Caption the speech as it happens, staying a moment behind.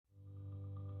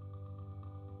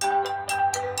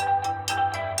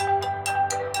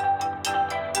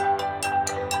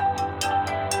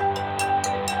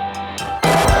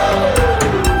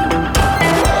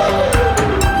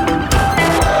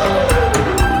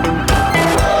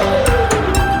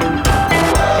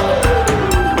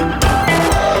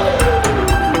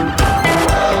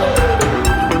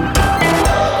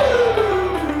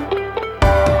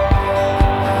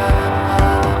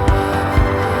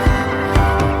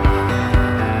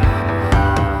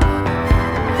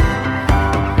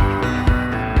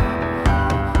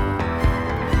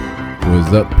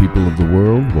is up, people of the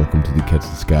world? Welcome to the Catch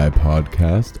the Sky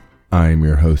podcast. I am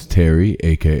your host, Terry,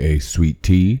 aka Sweet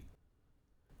Tea.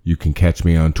 You can catch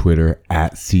me on Twitter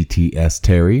at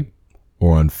CTSTerry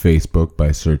or on Facebook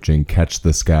by searching Catch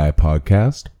the Sky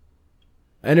podcast.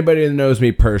 Anybody that knows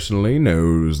me personally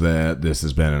knows that this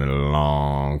has been a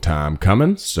long time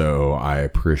coming, so I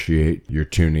appreciate your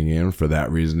tuning in for that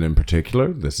reason in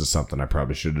particular. This is something I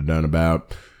probably should have done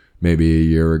about maybe a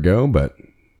year ago, but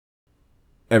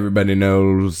everybody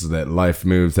knows that life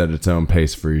moves at its own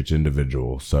pace for each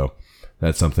individual, so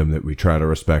that's something that we try to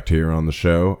respect here on the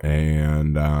show,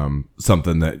 and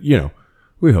something that,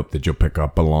 we hope that you'll pick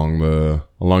up along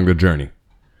the journey.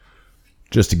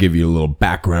 Just to give you a little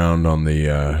background on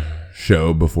the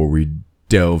show before we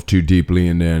delve too deeply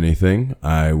into anything,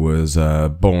 I was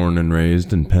born and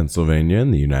raised in Pennsylvania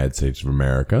in the United States of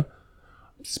America.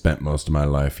 Spent most of my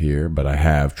life here, but I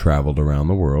have traveled around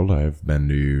the world. I've been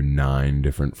to 9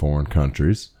 different foreign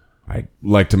countries. I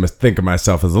like to think of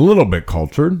myself as a little bit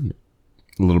cultured,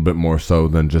 a little bit more so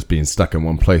than just being stuck in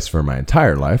one place for my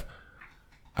entire life.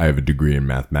 I have a degree in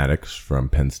mathematics from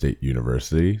Penn State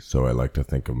University, so I like to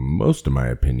think of most of my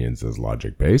opinions as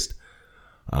logic-based.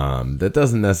 That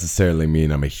doesn't necessarily mean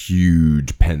I'm a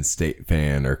huge Penn State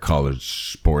fan or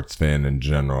college sports fan in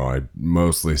general. I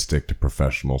mostly stick to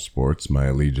professional sports. My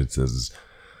allegiances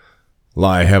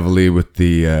lie heavily with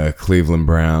the Cleveland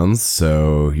Browns,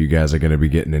 so you guys are going to be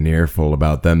getting an earful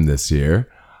about them this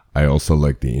year. I also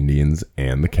like the Indians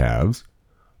and the Cavs.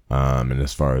 And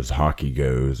as far as hockey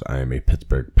goes, I am a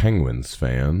Pittsburgh Penguins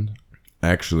fan. I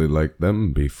actually liked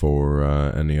them before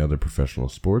any other professional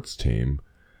sports team,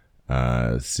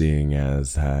 seeing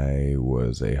as I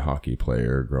was a hockey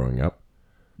player growing up.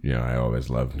 I always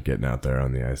loved getting out there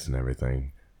on the ice and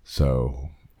everything. So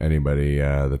anybody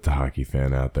that's a hockey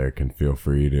fan out there can feel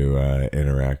free to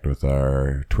interact with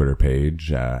our Twitter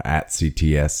page, at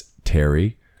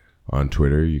CTSTerry on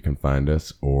Twitter. You can find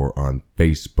us, or on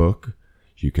Facebook.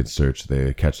 You can search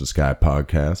the Catch the Sky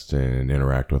podcast and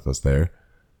interact with us there.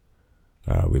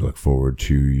 We look forward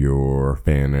to your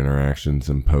fan interactions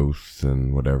and posts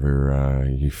and whatever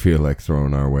you feel like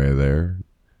throwing our way there.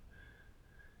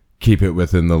 Keep it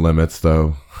within the limits,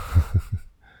 though.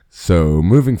 So,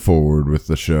 moving forward with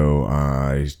the show,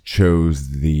 I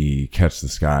chose the Catch the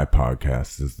Sky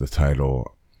podcast as the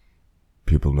title.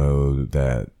 People know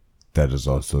that is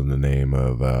also the name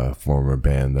of a former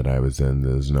band that I was in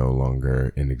that is no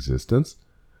longer in existence.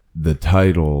 The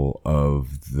title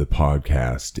of the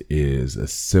podcast is a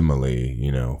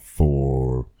simile,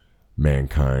 for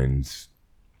mankind's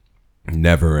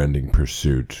never-ending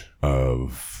pursuit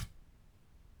of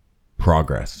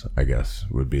progress, I guess,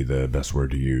 would be the best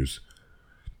word to use.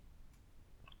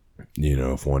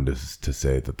 If one is to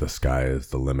say that the sky is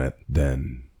the limit,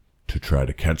 then to try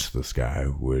to catch the sky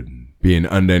would be an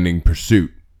unending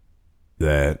pursuit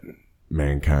that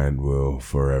mankind will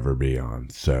forever be on.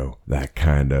 So that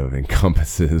kind of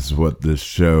encompasses what this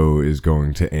show is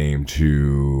going to aim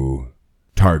to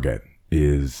target,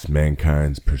 is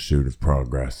mankind's pursuit of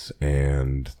progress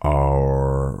and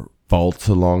our faults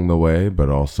along the way, but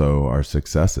also our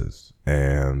successes.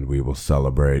 And we will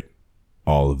celebrate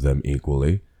all of them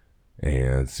equally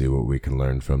and see what we can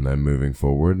learn from them moving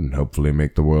forward and hopefully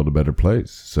make the world a better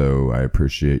place. So I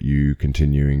appreciate you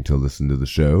continuing to listen to the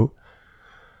show.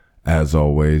 As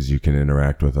always, you can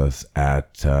interact with us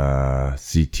at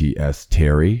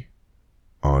CTSTerry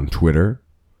on Twitter,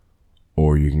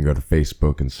 or you can go to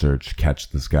Facebook and search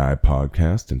Catch the Sky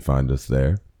podcast and find us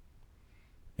there.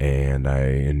 And I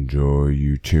enjoy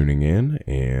you tuning in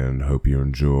and hope you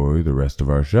enjoy the rest of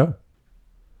our show.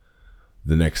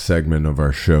 The next segment of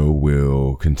our show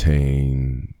will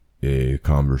contain a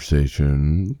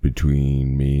conversation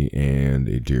between me and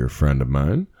a dear friend of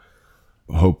mine.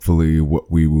 Hopefully what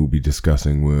we will be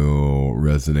discussing will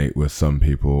resonate with some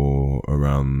people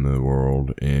around the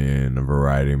world in a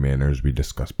variety of manners. We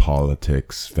discuss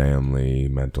politics, family,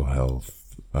 mental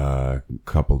health, a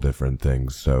couple different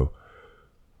things. So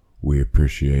we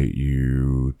appreciate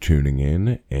you tuning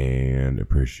in and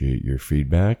appreciate your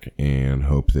feedback and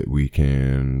hope that we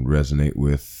can resonate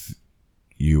with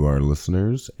you, our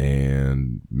listeners,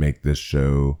 and make this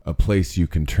show a place you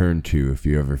can turn to if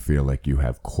you ever feel like you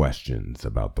have questions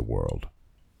about the world.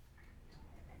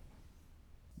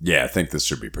 Yeah, I think this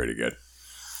should be pretty good.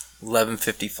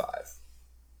 11:55.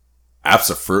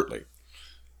 Absolutely.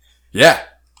 Yeah.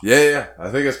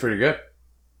 I think it's pretty good.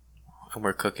 And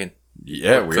we're cooking.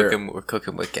 Yeah, we're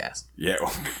cooking with gas. Yeah.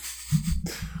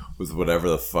 With whatever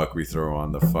the fuck we throw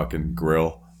on the fucking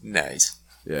grill. Nice.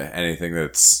 Yeah, anything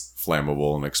that's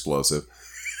flammable and explosive.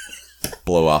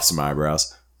 Blow off some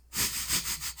eyebrows.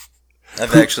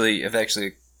 I've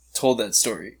actually told that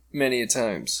story many a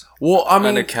times. Well, I mean,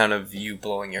 on account of you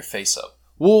blowing your face up.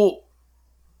 well,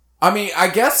 I mean, I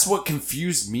guess what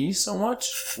confused me so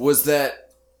much was that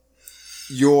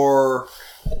your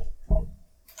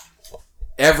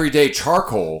everyday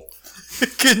charcoal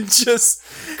could just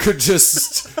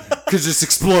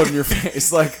explode in your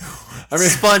face. Like, I mean,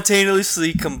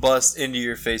 spontaneously combust into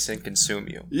your face and consume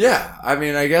you. yeah. I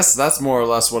mean, I guess that's more or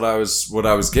less what I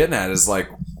was getting at. Is like,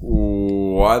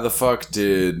 why the fuck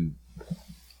did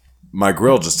my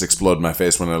grill just explode in my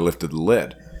face when I lifted the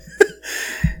lid?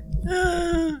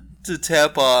 To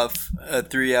tap off a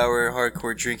 3-hour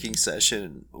hardcore drinking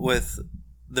session with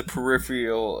the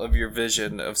peripheral of your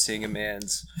vision of seeing a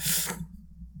man's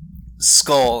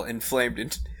skull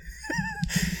inflamed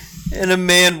and a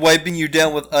man wiping you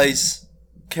down with ice,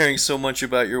 caring so much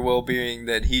about your well-being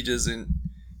that he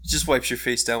just wipes your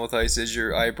face down with ice as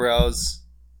your eyebrows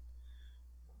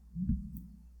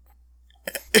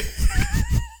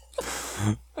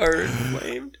are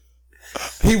inflamed.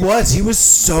 He was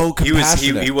so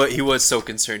compassionate. He was so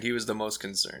concerned. He was the most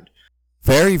concerned.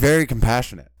 Very, very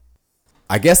compassionate.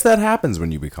 I guess that happens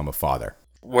when you become a father.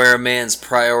 Where a man's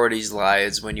priorities lie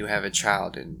is when you have a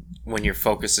child, and when your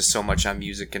focus is so much on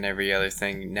music and every other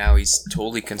thing. Now he's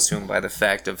totally consumed by the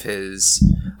fact of his...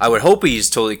 I would hope he's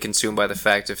totally consumed by the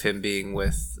fact of him being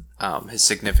with his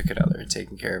significant other and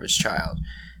taking care of his child.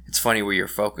 It's funny where your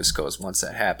focus goes once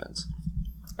that happens.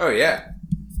 Oh, yeah.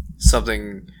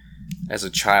 Something as a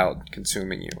child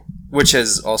consuming you, which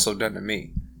has also done to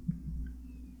me.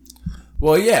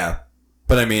 Well, yeah.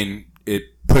 But I mean, it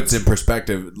puts in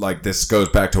perspective, like, this goes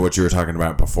back to what you were talking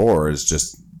about before, is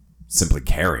just simply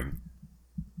caring.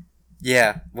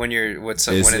 Yeah, when it's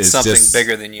something just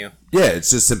bigger than you. Yeah, it's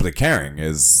just simply caring.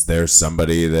 Is there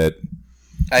somebody that...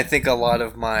 I think a lot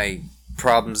of my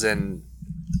problems and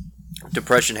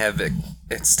depression have it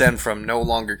stemmed from no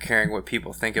longer caring what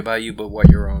people think about you, but what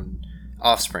your own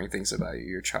offspring thinks about you,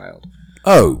 your child.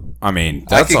 Oh, I mean,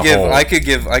 that's I could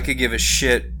give a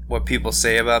shit what people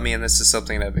say about me, and this is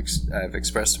something I've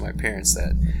expressed to my parents,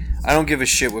 that I don't give a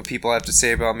shit what people have to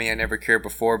say about me. I never cared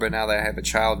before, but now that I have a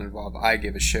child involved, I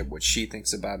give a shit what she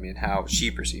thinks about me and how she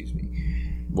perceives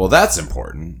me. Well, that's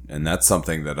important, and that's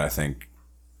something that I think...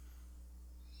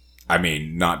 I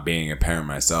mean, not being a parent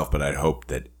myself, but I'd hope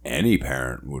that any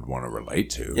parent would want to relate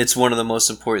to. It's one of the most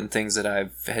important things that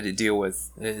I've had to deal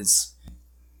with, is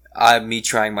me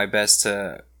trying my best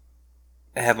to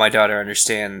have my daughter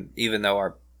understand, even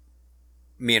though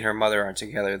me and her mother aren't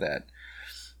together, that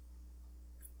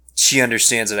she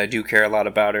understands that I do care a lot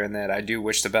about her and that I do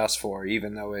wish the best for her,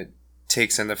 even though it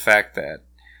takes in the fact that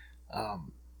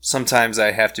sometimes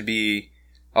I have to be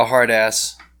a hard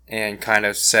ass and kind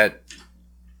of set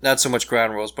not so much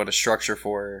ground rules, but a structure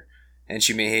for her, and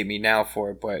she may hate me now for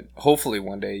it, but hopefully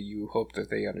one day you hope that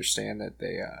they understand that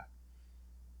they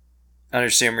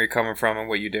understand where you're coming from and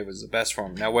what you did was the best for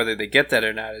them. Now, whether they get that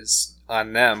or not is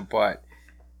on them, but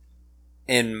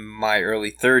in my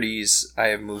early 30s, I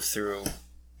have moved through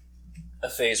a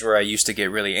phase where I used to get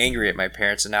really angry at my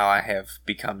parents, and now I have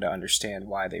become to understand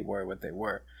why they were what they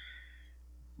were.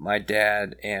 My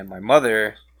dad and my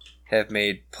mother have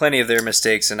made plenty of their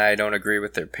mistakes, and I don't agree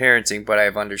with their parenting, but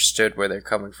I've understood where they're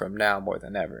coming from now more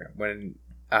than ever. When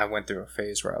I went through a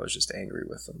phase where I was just angry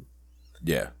with them.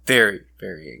 Yeah. Very,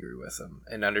 very angry with them,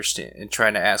 and understand and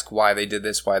trying to ask why they did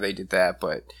this, why they did that,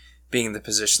 but being in the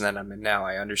position that I'm in now,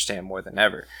 I understand more than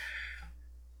ever.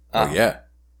 Yeah.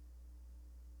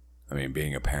 I mean,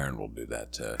 being a parent will do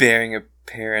that too. Being a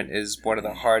parent is one of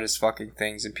the hardest fucking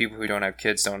things, and people who don't have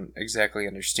kids don't exactly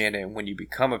understand it. And when you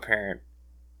become a parent,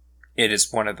 it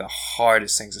is one of the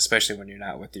hardest things, especially when you're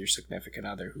not with your significant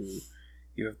other who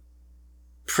you have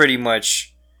pretty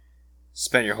much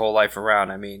spent your whole life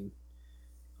around. I mean,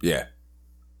 yeah.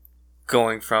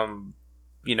 Going from,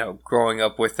 growing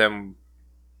up with them,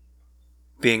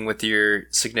 being with your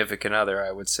significant other,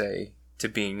 I would say,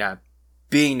 to not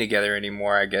being together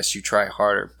anymore, I guess you try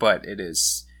harder, but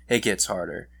it gets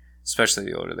harder, especially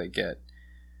the older they get.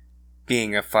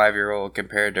 Being a 5-year-old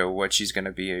compared to what she's going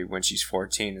to be when she's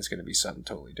 14 is going to be something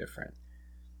totally different.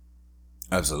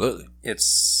 Absolutely.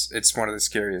 It's one of the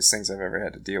scariest things I've ever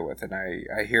had to deal with, and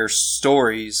I hear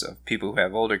stories of people who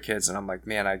have older kids, and I'm like,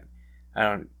 man, I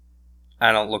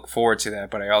don't look forward to that,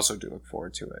 but I also do look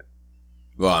forward to it.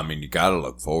 Well, I mean, you got to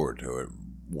look forward to it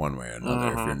one way or another.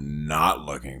 If you're not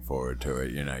looking forward to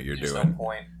it, you're There's doing... no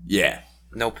point. Yeah.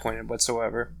 No point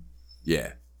whatsoever.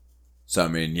 Yeah. So, I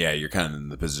mean, yeah, you're kind of in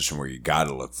the position where you got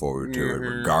to look forward to it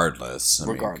regardless.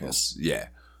 Regardless. Yeah.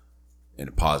 In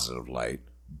a positive light.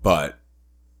 But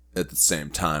at the same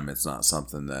time, it's not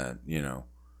something that,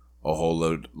 a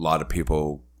whole lot of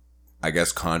people, I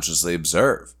guess, consciously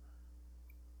observe.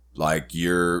 Like,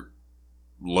 you're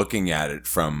looking at it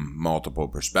from multiple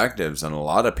perspectives, and a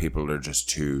lot of people are just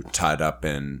too tied up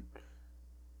in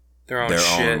their their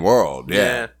shit. own world.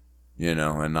 Yeah. You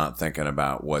know, and not thinking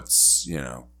about what's,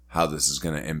 how this is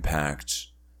going to impact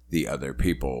the other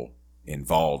people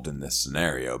involved in this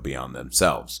scenario beyond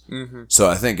themselves. Mm-hmm. So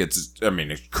I think it's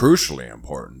crucially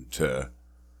important to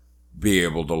be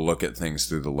able to look at things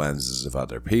through the lenses of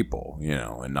other people,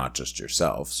 and not just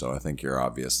yourself. So I think you're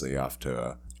obviously off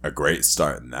to a great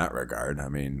start in that regard. I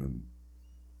mean,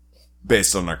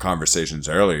 based on our conversations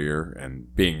earlier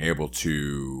and being able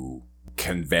to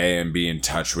convey and be in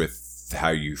touch with how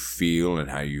you feel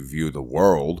and how you view the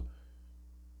world,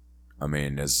 I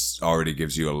mean, this already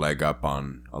gives you a leg up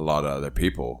on a lot of other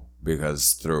people,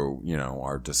 because through,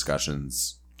 our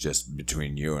discussions just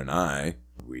between you and I,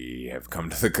 we have come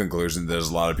to the conclusion that there's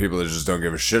a lot of people that just don't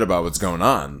give a shit about what's going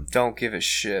on. Don't give a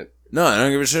shit. No, they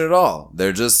don't give a shit at all.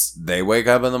 They wake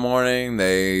up in the morning,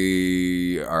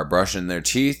 they are brushing their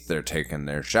teeth, they're taking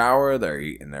their shower, they're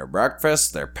eating their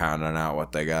breakfast, they're pounding out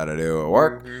what they gotta do at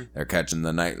work, they're catching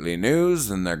the nightly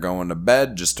news, and they're going to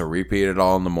bed just to repeat it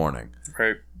all in the morning.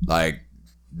 Right. Like,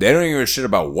 they don't give a shit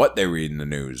about what they read in the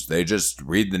news. They just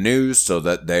read the news so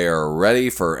that they are ready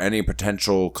for any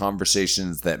potential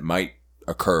conversations that might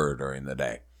occur during the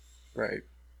day. Right.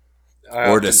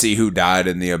 To see who died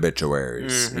in the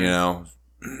obituaries, I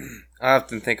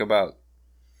often think about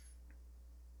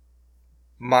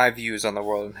my views on the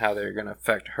world and how they're going to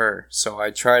affect her. So I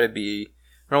try to be,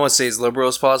 I don't want to say as liberal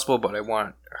as possible, but I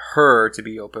want her to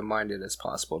be open-minded as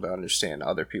possible to understand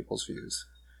other people's views.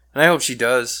 And I hope she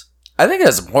does. I think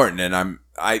that's important, and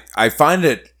I find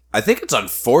it, I think it's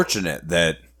unfortunate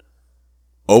that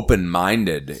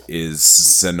open-minded is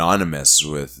synonymous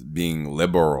with being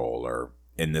liberal, or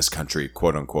in this country,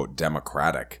 quote-unquote,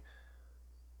 democratic.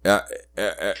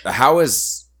 How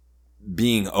is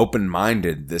being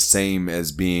open-minded the same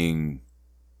as being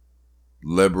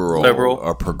liberal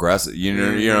or progressive? You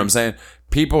know what I'm saying?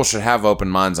 People should have open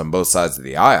minds on both sides of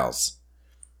the aisles.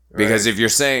 Because if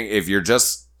you're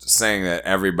just saying that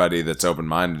everybody that's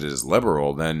open-minded is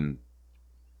liberal, then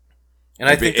and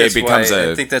I think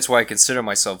that's why I consider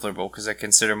myself liberal, because I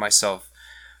consider myself,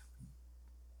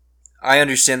 I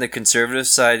understand the conservative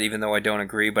side, even though I don't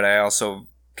agree, but I also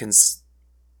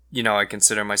I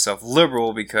consider myself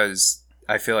liberal because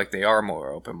I feel like they are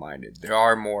more open-minded.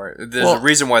 There's a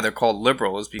reason why they're called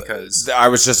liberal, is because I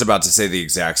was just about to say the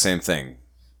exact same thing.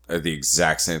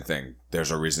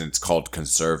 There's a reason it's called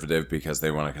conservative, because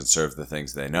they want to conserve the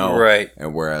things they know. Right.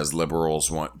 And whereas liberals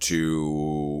want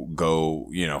to go,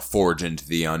 forge into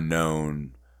the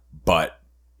unknown, but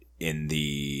in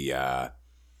the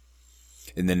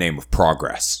name of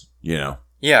progress, Yeah,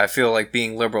 I feel like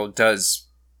being liberal does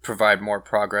provide more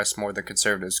progress more than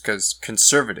conservatives, because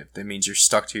conservative, that means you're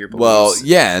stuck to your beliefs. Well,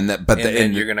 yeah,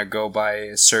 and you're going to go by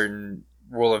a certain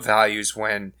rule of values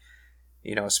when,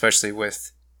 especially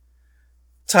with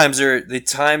the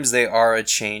times they are a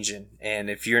changing, and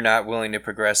if you're not willing to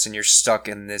progress and you're stuck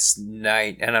in this and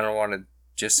I don't want to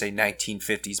just say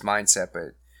 1950s mindset,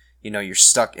 but you're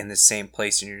stuck in the same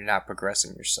place and you're not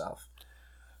progressing yourself.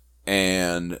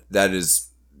 And that is,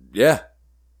 yeah,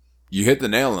 you hit the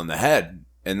nail on the head,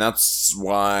 and that's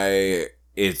why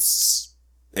it's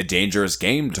a dangerous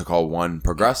game to call one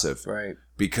progressive, right?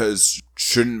 Because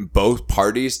shouldn't both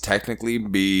parties technically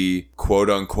be quote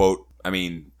unquote,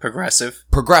 progressive?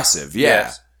 Progressive, yeah.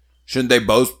 Yes. Shouldn't they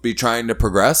both be trying to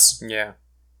progress? Yeah.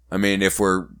 If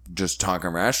we're just talking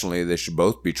rationally, they should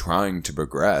both be trying to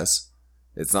progress.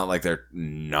 It's not like they're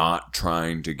not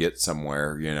trying to get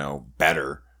somewhere,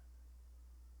 better.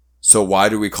 So why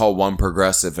do we call one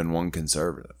progressive and one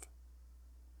conservative?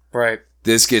 Right.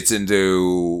 This gets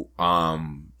into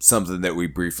something that we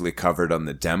briefly covered on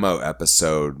the demo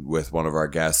episode with one of our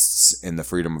guests in the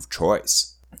Freedom of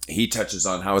Choice. He touches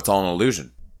on how it's all an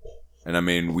illusion.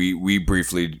 And we've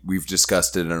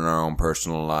discussed it in our own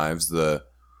personal lives.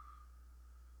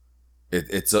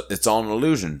 It's all an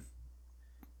illusion.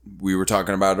 We were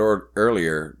talking about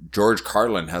earlier, George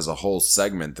Carlin has a whole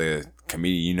segment, the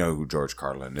comedian. You know who George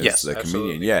Carlin is? Yes, the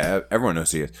absolutely. Comedian. Yeah, everyone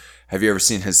knows who he is. Have you ever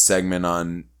seen his segment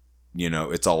on,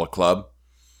 It's All a Club?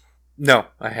 No,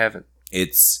 I haven't.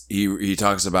 He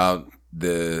talks about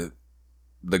the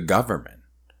government.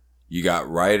 You got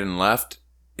right and left.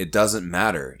 It doesn't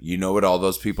matter. You know what all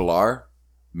those people are?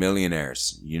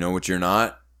 Millionaires. You know what you're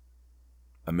not?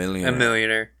 A millionaire. A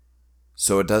millionaire.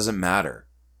 So it doesn't matter.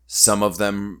 Some of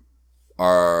them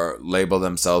label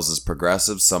themselves as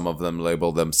progressive. Some of them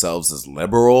label themselves as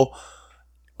liberal.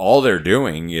 all they're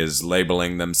doing is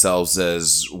labeling themselves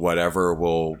as whatever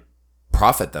will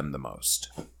profit them the most.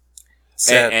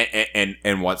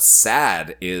 And what's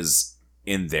sad is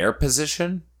in their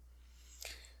position,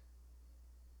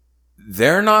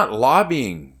 they're not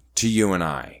lobbying to you and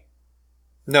I.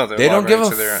 No, they don't give a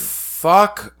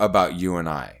fuck about you and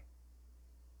I.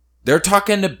 They're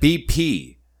talking to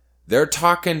BP. They're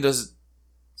talking to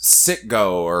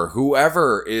Citgo or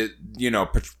whoever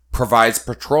provides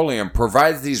petroleum,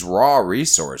 provides these raw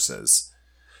resources.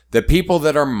 The people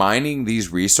that are mining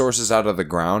these resources out of the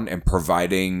ground and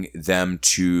providing them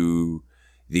to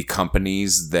the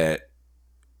companies that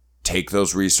take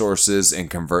those resources and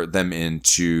convert them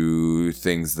into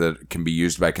things that can be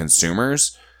used by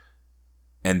consumers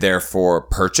and therefore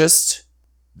purchased,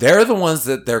 they're the ones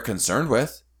that they're concerned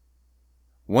with.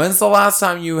 When's the last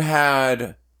time you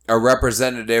had a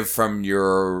representative from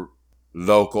your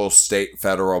local, state,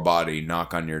 federal body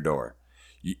knock on your door?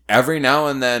 Every now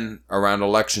and then around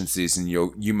election season,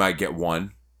 you might get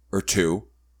one or two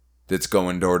that's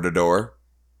going door to door,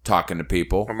 talking to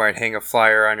people. Or might hang a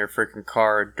flyer on your freaking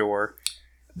car door.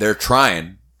 They're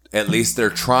trying. At least they're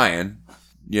trying,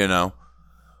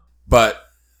 But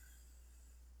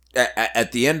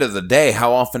at the end of the day,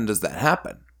 how often does that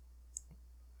happen?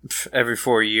 Every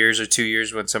 4 years or 2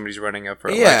 years when somebody's running up for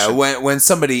election. Yeah, when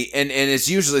somebody, and it's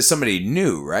usually somebody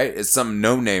new, right? It's some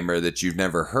no-namer that you've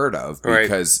never heard of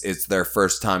because It's their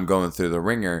first time going through the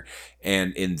ringer.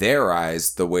 And in their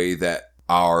eyes, the way that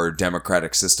our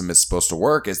democratic system is supposed to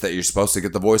work is that you're supposed to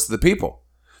get the voice of the people.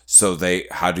 So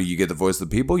how do you get the voice of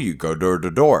the people? You go door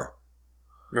to door.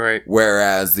 Right.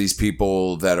 Whereas these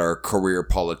people that are career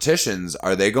politicians,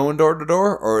 are they going door to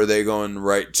door or are they going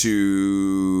right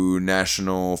to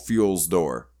National Fuel's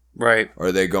door? Right. Or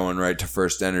are they going right to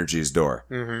First Energy's door?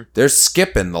 Mm-hmm. They're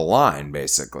skipping the line,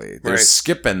 basically. They're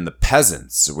skipping the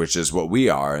peasants, which is what we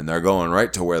are, and they're going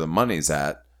right to where the money's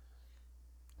at.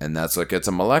 And that's what gets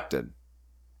them elected.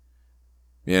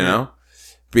 You know?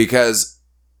 Because,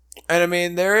 and I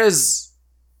mean, there's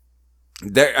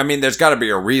got to be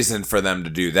a reason for them to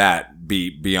do that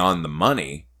beyond the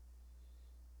money.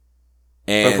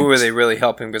 But who are they really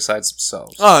helping besides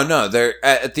themselves? Oh, no. They're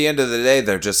at the end of the day,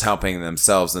 they're just helping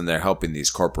themselves and they're helping these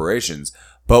corporations.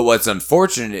 But what's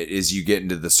unfortunate is you get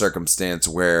into the circumstance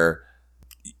where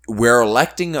we're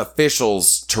electing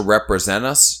officials to represent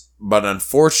us, but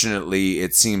unfortunately,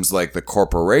 it seems like the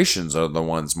corporations are the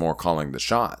ones more calling the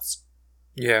shots.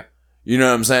 Yeah. You know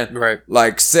what I'm saying? Right.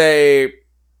 Like, say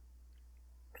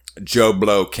Joe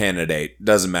Blow candidate,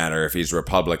 doesn't matter if he's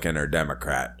Republican or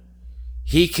Democrat,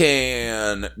 he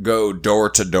can go door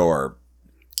to door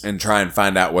and try and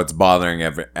find out what's bothering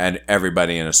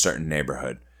everybody in a certain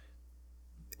neighborhood.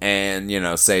 And,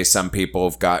 say some people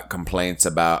have got complaints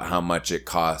about how much it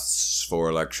costs for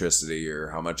electricity or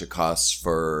how much it costs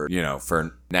for,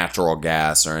 for natural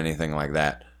gas or anything like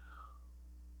that.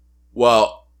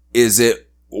 Well, is it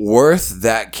worth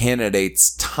that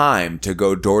candidate's time to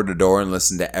go door to door and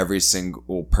listen to every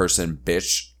single person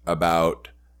bitch about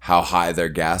how high their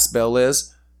gas bill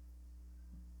is?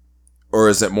 Or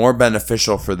is it more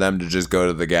beneficial for them to just go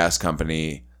to the gas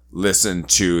company, listen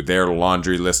to their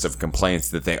laundry list of complaints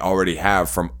that they already have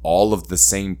from all of the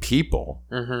same people?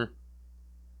 Mm-hmm.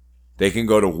 They can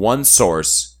go to one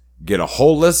source, get a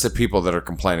whole list of people that are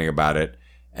complaining about it,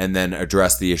 and then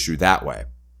address the issue that way.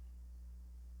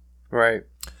 Right.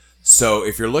 So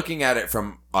if you're looking at it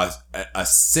from a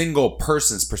single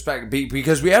person's perspective,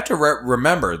 because we have to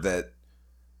remember that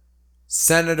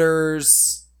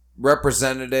senators,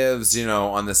 representatives,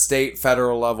 on the state,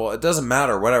 federal level, it doesn't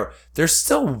matter, whatever. There's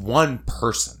still one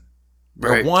person.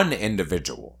 They're one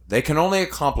individual. They can only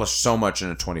accomplish so much in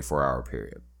a 24-hour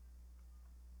period.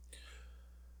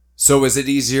 So is it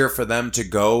easier for them to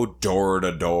go door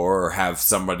to door or have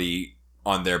somebody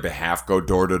on their behalf go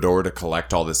door to door to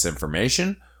collect all this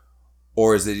information?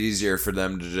 Or is it easier for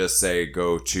them to just say,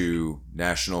 go to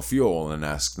National Fuel and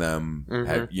ask them,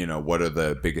 what are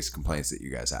the biggest complaints that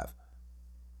you guys have?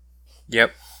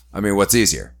 Yep. I mean, what's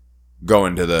easier?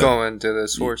 Going to the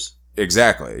source.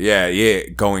 Exactly. Yeah.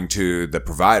 Going to the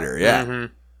provider. Yeah.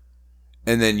 Mm-hmm.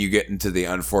 And then you get into the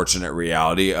unfortunate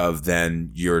reality of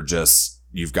then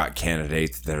you've got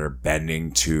candidates that are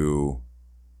bending to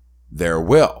their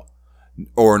will.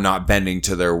 Or not bending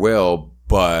to their will,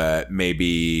 but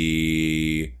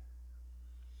maybe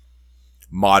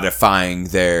modifying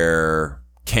their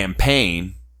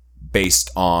campaign based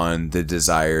on the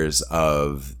desires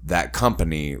of that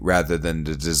company rather than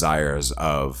the desires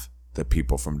of the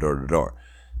people from door to door.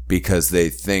 Because they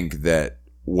think that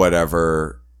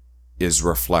whatever is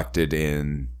reflected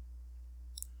in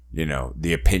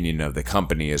the opinion of the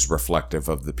company is reflective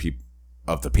of the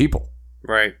people.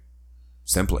 Right.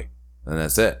 Simply. And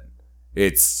that's it.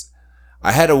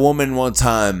 I had a woman one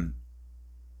time,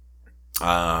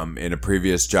 in a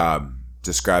previous job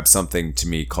describe something to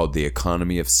me called the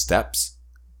economy of steps.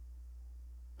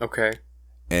 Okay.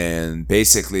 And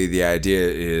basically the idea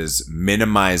is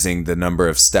minimizing the number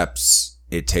of steps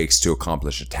it takes to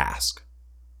accomplish a task.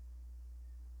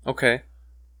 Okay.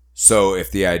 So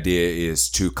if the idea is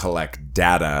to collect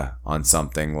data on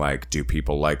something like, do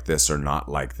people like this or not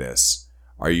like this?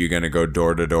 Are you going to go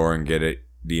door to door and get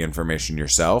the information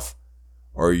yourself?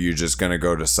 Or are you just going to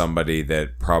go to somebody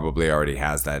that probably already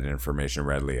has that information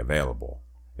readily available?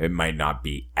 It might not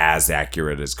be as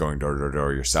accurate as going door to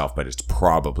door yourself, but it's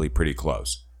probably pretty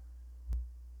close.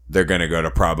 They're going to go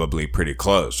to probably pretty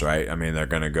close, right? I mean, they're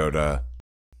going to go to,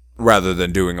 rather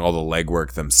than doing all the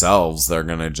legwork themselves, they're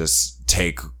going to just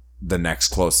take the next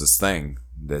closest thing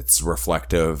that's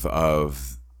reflective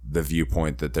of the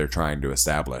viewpoint that they're trying to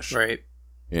establish. Right.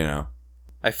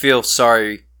 I feel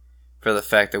sorry for the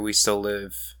fact that we still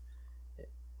live,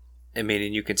 I mean,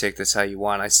 and you can take this how you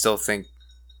want, I still think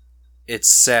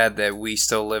it's sad that we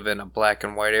still live in a black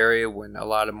and white area when a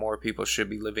lot of more people should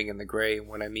be living in the gray. And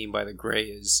what I mean by the gray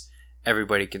is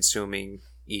everybody consuming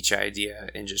each idea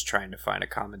and just trying to find a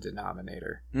common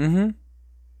denominator. Mm-hmm.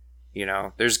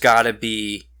 There's got to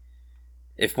be,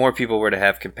 if more people were to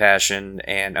have compassion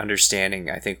and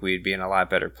understanding, I think we'd be in a lot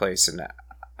better place. And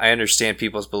I understand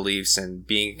people's beliefs and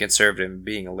being a conservative and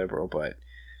being a liberal, but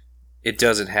it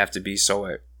doesn't have to be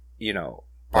so,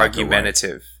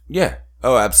 argumentative. Yeah.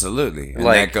 Oh, absolutely. And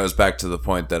that goes back to the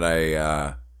point that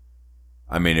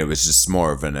I mean, it was just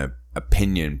more of an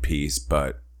opinion piece,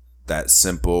 but that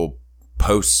simple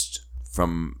post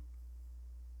from,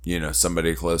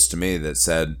 somebody close to me that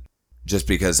said, just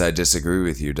because I disagree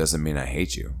with you doesn't mean I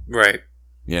hate you. Right.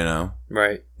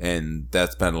 Right. And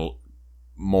that's been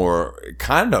more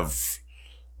kind of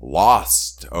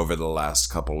lost over the last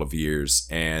couple of years.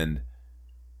 And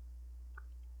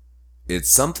it's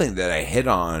something that I hit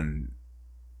on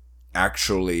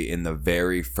actually in the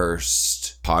very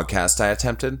first podcast I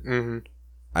attempted. Mm-hmm.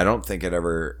 I don't think I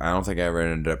ever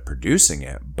ended up producing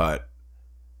it, but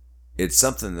it's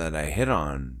something that I hit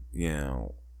on,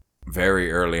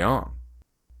 very early on.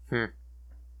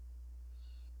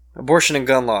 Abortion and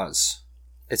gun laws.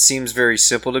 It seems very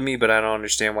simple to me, but I don't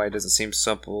understand why it doesn't seem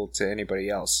simple to anybody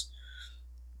else.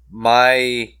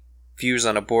 My views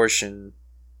on abortion,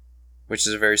 which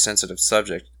is a very sensitive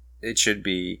subject, it should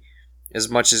be, as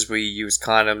much as we use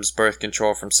condoms, birth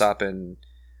control from stopping,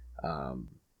 I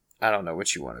don't know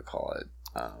what you want to call it.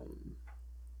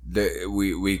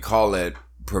 We call it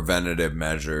preventative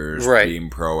measures, right. Being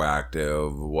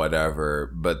proactive,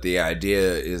 whatever. But the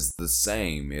idea is the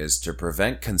same: is to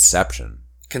prevent conception.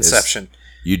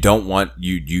 You don't want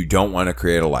to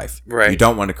create a life. Right. You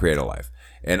don't want to create a life.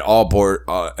 And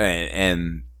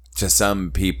and to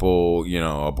some people,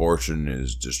 abortion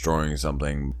is destroying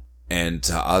something. And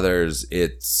to others,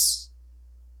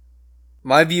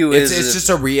 my view is it's just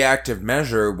a reactive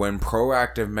measure when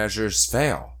proactive measures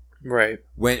fail. Right.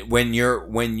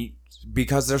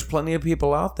 Because there's plenty of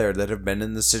people out there that have been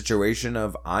in the situation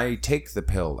of, I take the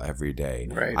pill every day.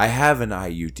 Right. I have an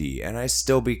IUD and I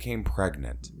still became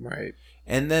pregnant. Right.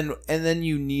 And then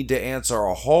you need to answer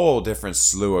a whole different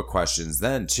slew of questions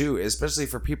then too, especially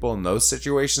for people in those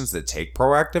situations that take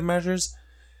proactive measures.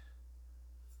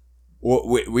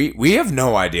 We have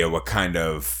no idea what kind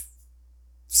of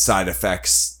side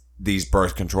effects these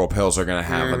birth control pills are going to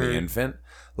have on the infant.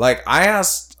 Like I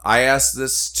asked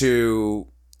this to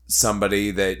somebody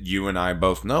that you and I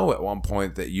both know at one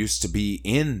point that used to be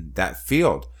in that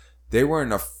field. They were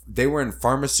in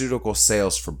pharmaceutical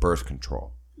sales for birth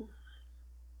control.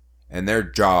 And their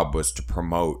job was to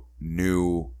promote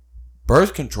new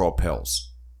birth control pills.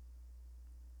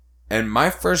 And my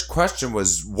first question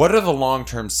was, what are the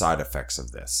long-term side effects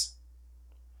of this?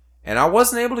 And I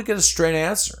wasn't able to get a straight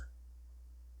answer.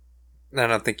 I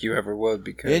don't think you ever would,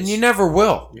 because... And you never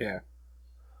will. Yeah.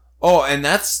 Oh, and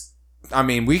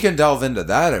we can delve into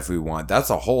that if we want. That's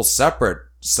a whole separate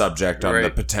subject on the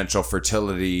potential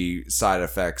fertility side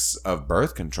effects of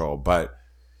birth control. But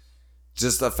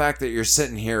just the fact that you're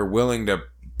sitting here willing to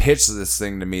pitch this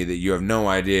thing to me that you have no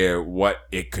idea what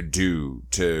it could do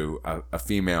to a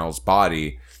female's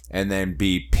body, and then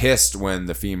be pissed when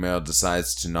the female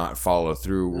decides to not follow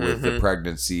through with the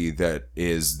pregnancy that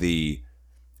is the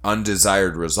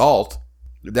undesired result.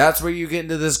 That's where you get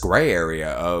into this gray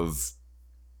area of,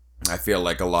 I feel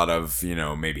like a lot of,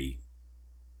 maybe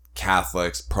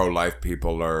Catholics, pro-life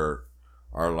people are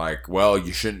like, well,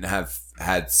 you shouldn't have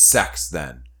had sex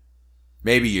then.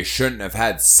 Maybe you shouldn't have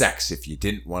had sex if you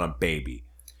didn't want a baby.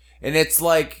 And it's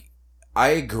like, I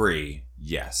agree.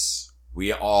 Yes,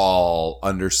 we all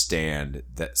understand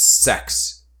that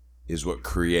sex is what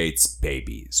creates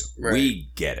babies. Right.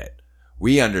 We get it.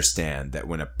 We understand that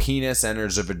when a penis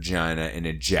enters a vagina and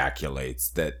ejaculates,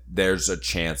 that there's a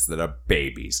chance that a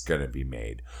baby's gonna be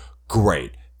made.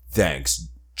 Great. Thanks,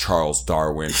 Charles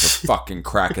Darwin, for fucking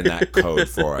cracking that code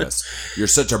for us. You're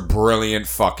such a brilliant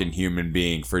fucking human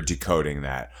being for decoding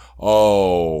that.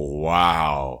 Oh,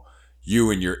 wow.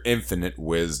 You and your infinite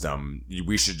wisdom.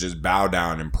 We should just bow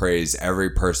down and praise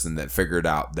every person that figured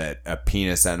out that a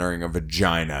penis entering a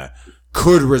vagina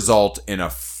could result in a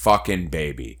fucking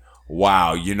baby.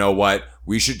 Wow, you know what?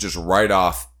 We should just write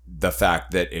off the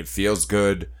fact that it feels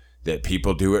good, that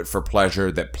people do it for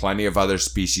pleasure, that plenty of other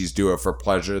species do it for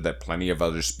pleasure, that plenty of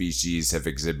other species have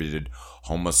exhibited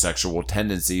homosexual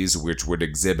tendencies, which would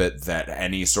exhibit that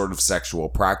any sort of sexual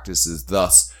practice is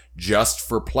thus just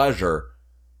for pleasure.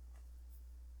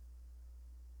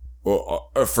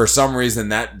 Well, for some reason,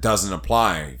 that doesn't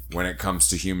apply when it comes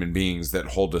to human beings that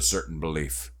hold a certain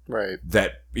belief. Right.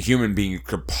 That human beings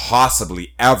could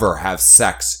possibly ever have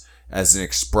sex as an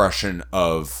expression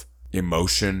of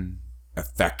emotion,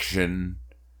 affection,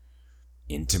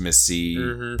 intimacy,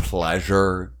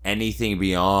 pleasure, anything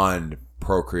beyond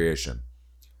procreation.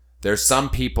 There's some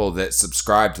people that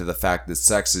subscribe to the fact that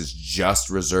sex is just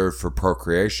reserved for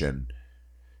procreation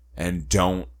and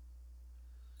don't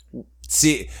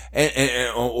see.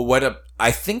 And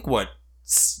I think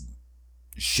what's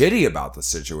shitty about the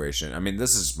situation, I mean,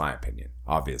 this is my opinion,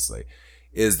 obviously,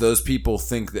 is those people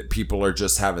think that people are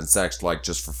just having sex like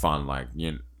just for fun, like,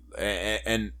 you know,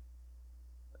 and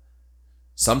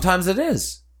sometimes it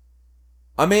is.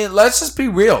 I mean, let's just be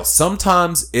real.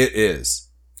 Sometimes it is.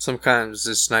 Sometimes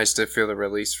it's nice to feel the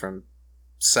release from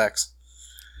sex.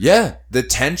 Yeah, the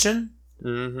tension.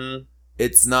 Mm-hmm.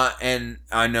 It's not, and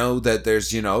I know that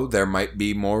there's, you know, there might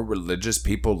be more religious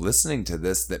people listening to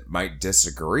this that might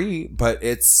disagree, but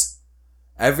it's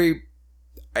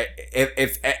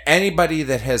if anybody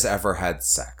that has ever had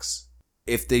sex,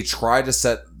 if they try to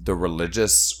set the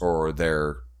religious or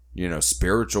their, you know,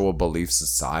 spiritual beliefs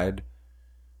aside,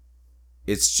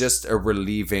 it's just a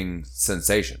relieving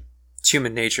sensation. It's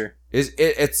human nature.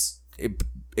 It's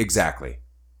exactly.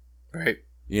 Right.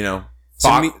 You know,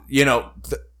 To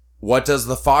what does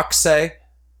the fox say?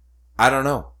 I don't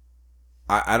know.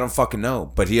 I don't fucking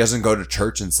know. But he doesn't go to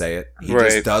church and say it. He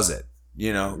just does it.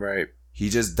 You know? Right. He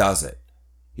just does it.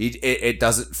 It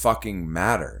doesn't fucking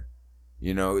matter.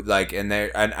 You know, like, and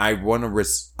I want to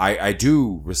I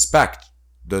do respect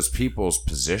those people's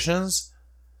positions,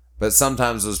 but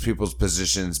sometimes those people's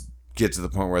positions get to the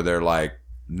point where they're like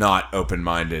not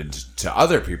open-minded to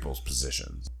other people's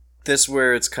positions. This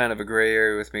where it's kind of a gray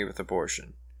area with me with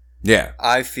abortion. Yeah.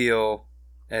 I feel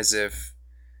as if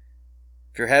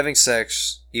you're having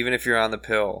sex, even if you're on the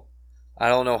pill, I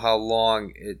don't know how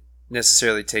long it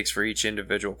necessarily takes for each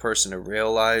individual person to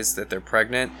realize that they're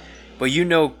pregnant, but you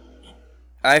know,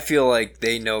 I feel like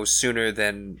they know sooner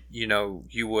than, you know,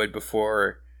 you would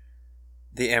before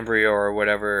the embryo or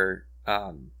whatever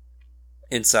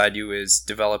inside you is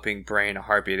developing brain, a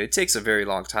heartbeat. It takes a very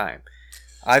long time.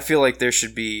 I feel like there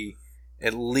should be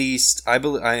at least, I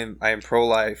am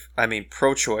pro-life,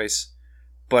 pro-choice,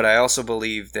 but I also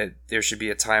believe that there should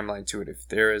be a timeline to it. If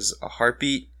there is a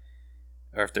heartbeat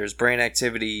or if there's brain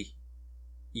activity,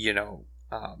 you know,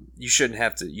 you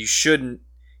shouldn't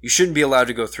be allowed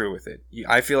to go through with it.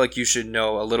 I feel like you should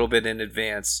know a little bit in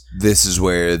advance. This is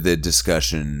where the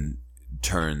discussion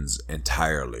turns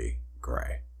entirely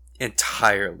gray.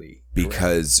 Entirely.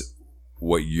 Because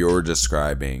what you're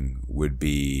describing would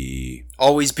be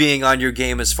always being on your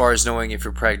game as far as knowing if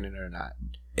you're pregnant or not.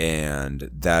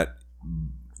 And that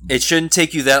it shouldn't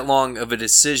take you that long of a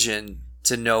decision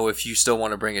to know if you still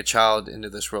want to bring a child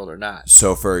into this world or not.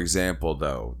 So for example,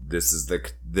 though, this is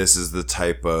the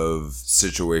type of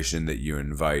situation that you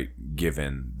invite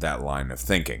given that line of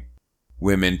thinking.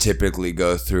 Women typically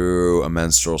go through a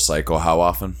menstrual cycle how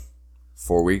often?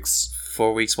 4 weeks?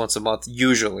 4 weeks, once a month,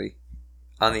 usually.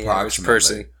 On the average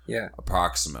person. Yeah.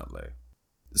 Approximately.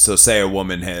 So say a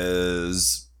woman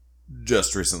has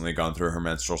just recently gone through her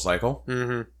menstrual cycle.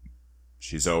 Mm-hmm.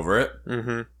 She's over it.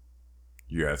 Mm-hmm.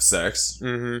 You have sex.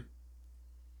 Mm-hmm.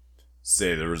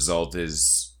 Say the result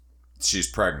is she's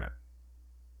pregnant.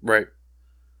 Right.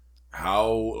 How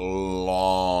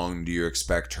long do you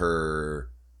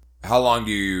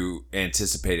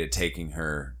anticipate it taking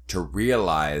her to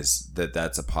realize that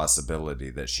that's a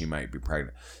possibility that she might be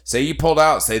pregnant? Say you pulled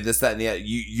out, say this, that, and the other.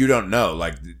 You don't know.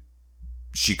 Like,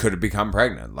 she could have become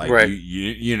pregnant. Like, right.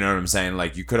 you know what I'm saying?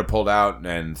 Like, you could have pulled out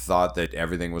and thought that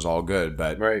everything was all good,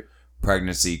 but Right.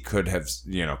 pregnancy could have,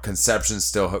 conception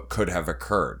still could have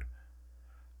occurred.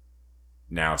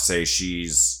 Now, say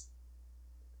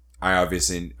I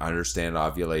obviously understand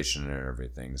ovulation and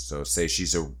everything, so say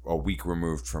she's a week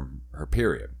removed from her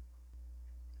period.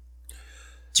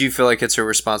 Do you feel like it's her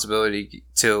responsibility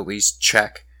to at least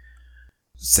check?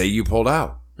 Say you pulled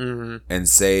out. Mm-hmm. And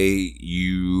say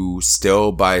you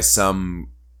still, by some,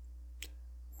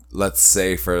 let's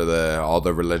say for all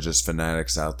the religious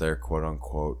fanatics out there, quote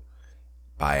unquote,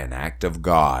 by an act of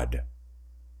God,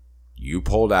 you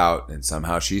pulled out and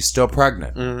somehow she's still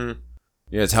pregnant. Mm-hmm.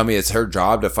 You know, tell me it's her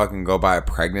job to fucking go buy a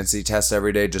pregnancy test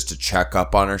every day just to check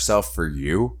up on herself for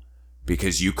you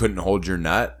because you couldn't hold your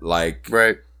nut? Like,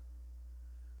 right.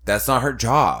 That's not her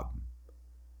job.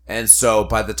 And so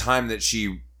by the time that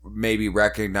she maybe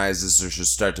recognizes or should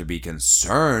start to be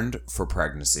concerned for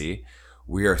pregnancy,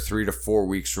 we are 3 to 4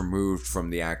 weeks removed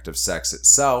from the act of sex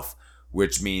itself,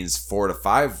 which means 4 to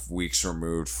 5 weeks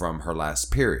removed from her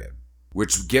last period,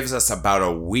 which gives us about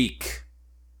a week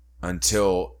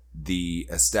until the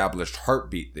established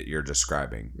heartbeat that you're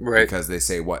describing. Right. Because they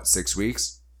say, 6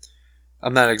 weeks?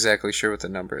 I'm not exactly sure what the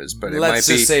number is, but let's it might just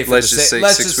be. Say Let's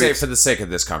just say for the sake of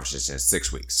this conversation, it's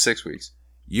 6 weeks. 6 weeks.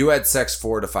 You had sex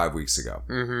 4 to 5 weeks ago.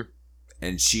 Mm-hmm.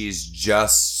 And she's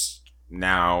just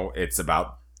now, it's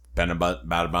about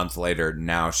a month later.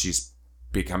 Now she's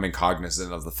becoming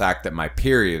cognizant of the fact that my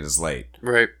period is late.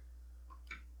 Right.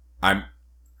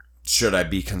 Should I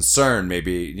be concerned?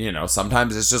 Maybe,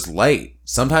 sometimes it's just late.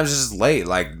 Sometimes it's just late.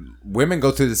 Like, women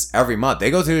go through this every month.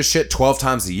 They go through this shit 12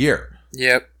 times a year.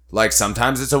 Yep. Like,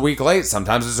 sometimes it's a week late.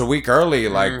 Sometimes it's a week early.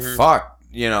 Like, fuck,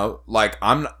 like,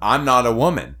 I'm not a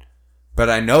woman. But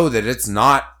I know that it's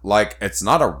not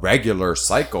a regular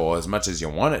cycle as much as you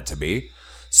want it to be.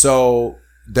 So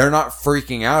they're not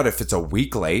freaking out if it's a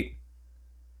week late.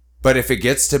 But if it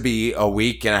gets to be a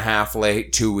week and a half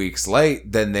late, 2 weeks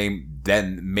late,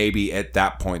 then maybe at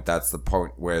that point, that's the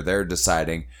point where they're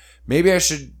deciding, maybe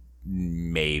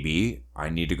I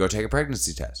need to go take a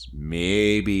pregnancy test.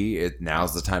 Maybe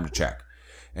now's the time to check.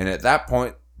 And at that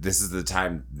point, this is the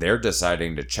time they're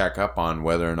deciding to check up on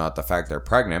whether or not the fact they're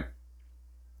pregnant.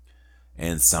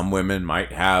 And some women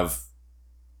might have,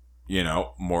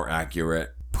 more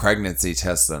accurate pregnancy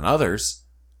tests than others.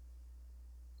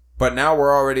 But now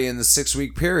we're already in the 6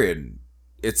 week period.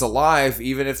 It's alive,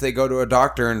 even if they go to a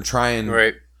doctor and try and...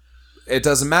 Right. It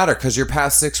doesn't matter because you're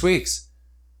past 6 weeks.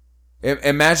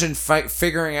 Imagine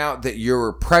figuring out that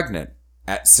you're pregnant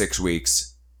at 6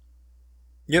 weeks.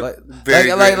 Yep.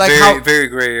 Like very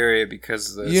gray area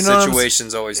because the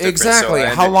situation's always different. Exactly. So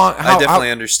I definitely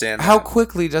understand that. How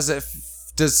quickly does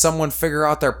someone figure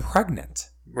out they're pregnant?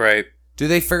 Right. Do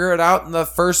they figure it out in the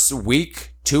first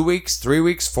week, 2 weeks, 3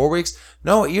 weeks, 4 weeks?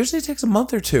 No, it usually takes a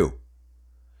month or two.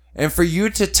 And for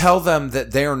you to tell them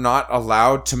that they are not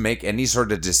allowed to make any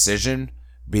sort of decision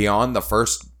beyond the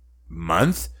first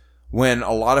month, when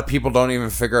a lot of people don't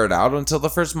even figure it out until the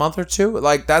first month or two,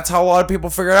 like, that's how a lot of people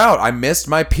figure it out. I missed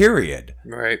my period.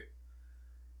 Right.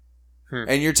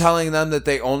 And you're telling them that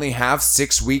they only have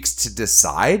 6 weeks to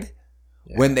decide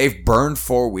when they've burned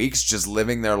 4 weeks just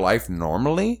living their life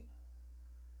normally?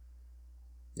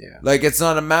 Yeah. Like, it's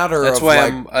not a matter that's of, why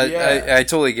like... I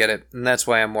totally get it. And that's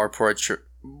why I'm more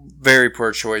very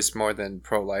pro-choice more than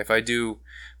pro-life. I do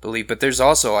believe, but there's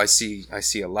also, I see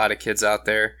a lot of kids out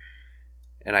there,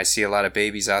 and I see a lot of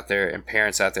babies out there and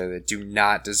parents out there that do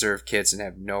not deserve kids and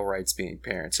have no rights being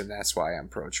parents, and that's why I'm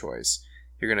pro-choice.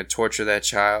 You're going to torture that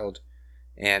child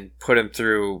and put them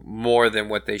through more than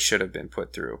what they should have been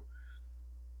put through.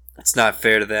 It's not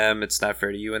fair to them. It's not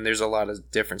fair to you. And there's a lot of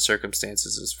different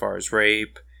circumstances as far as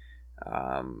rape,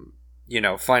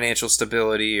 financial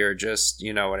stability, or just,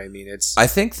 you know what I mean? I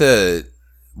think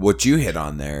what you hit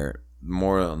on there,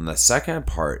 more on the second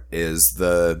part, is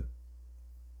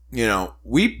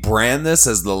we brand this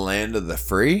as the land of the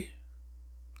free.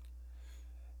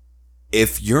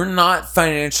 If you're not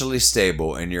financially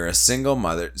stable and you're a single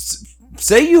mother,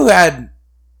 say you had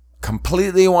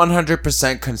completely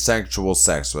 100% consensual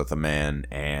sex with a man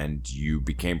and you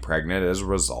became pregnant as a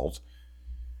result,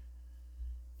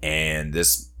 and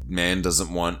this man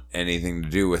doesn't want anything to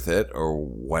do with it or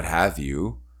what have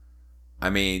you,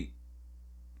 I mean,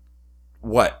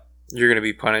 what? You're going to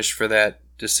be punished for that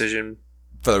decision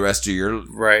for the rest of your...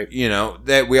 Right.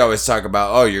 That we always talk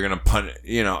about, you're going to punish...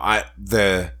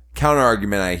 The counter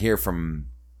argument I hear from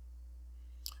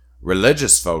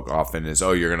religious folk often is,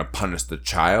 you're going to punish the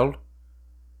child.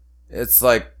 It's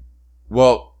like,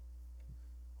 well...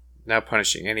 Not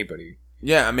punishing anybody.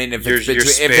 Yeah, I mean, if You're it's between,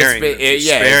 sparing the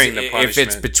if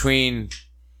it's punishment. between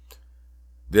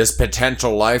this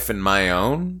potential life and my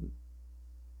own,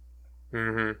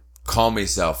 Mm-hmm. call me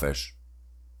selfish,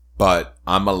 but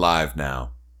I'm alive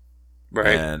now, Right.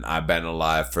 and I've been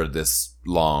alive for this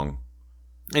long.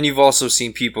 And you've also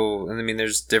seen people, and I mean,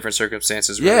 there's different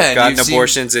circumstances where Yeah, they've and gotten you've seen-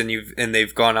 abortions and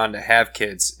they've gone on to have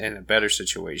kids in a better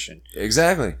situation.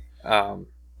 Exactly.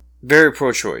 Very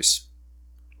pro-choice.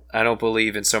 I don't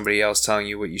believe in somebody else telling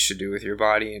you what you should do with your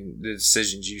body and the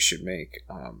decisions you should make.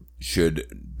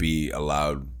 Should be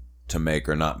allowed to make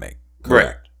or not make.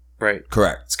 Correct. Right.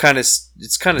 Correct. It's kind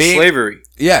of Being- slavery.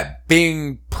 Yeah,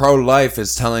 being pro-life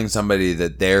is telling somebody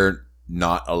that they're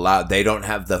not allowed. They don't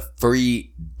have the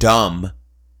freedom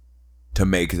to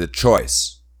make the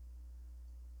choice.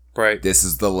 Right. This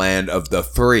is the land of the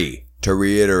free. To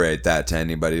reiterate that to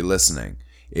anybody listening,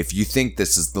 if you think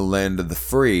this is the land of the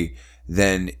free,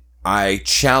 then I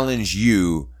challenge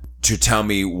you to tell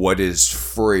me what is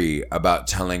free about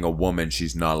telling a woman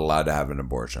she's not allowed to have an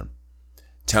abortion.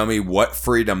 Tell me what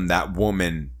freedom that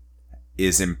woman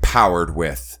is empowered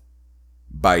with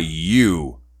by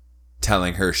you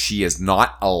telling her she is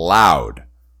not allowed.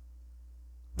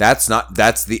 That's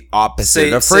the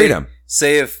opposite of freedom.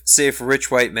 Say if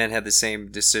rich white men had the same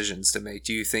decisions to make,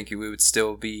 do you think we would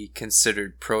still be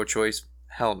considered pro-choice?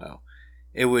 Hell no.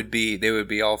 They would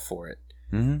be all for it.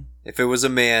 Mm-hmm. If it was a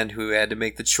man who had to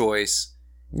make the choice,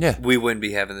 Yeah, we wouldn't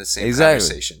be having the same Exactly.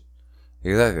 conversation.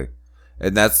 exactly.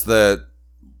 And that's the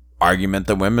argument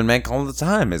that women make all the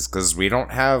time, is because we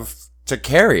don't have to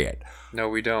carry it. No,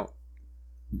 we don't.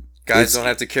 Guys It's- don't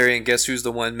have to carry, and guess who's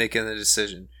the one making the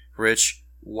decision? Rich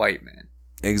white man.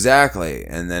 Exactly.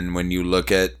 And then when you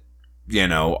look at,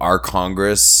 our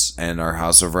Congress and our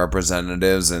House of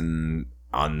Representatives and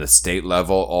on the state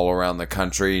level all around the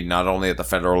country, not only at the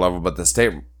federal level, but the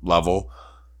state level,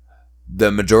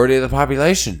 the majority of the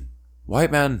population,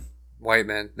 white men. White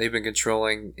men. They've been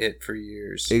controlling it for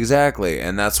years. Exactly.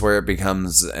 And that's where it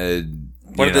becomes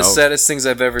One of the saddest things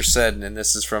I've ever said, and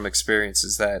this is from experience,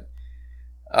 is that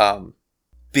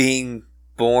being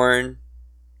born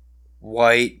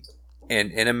white and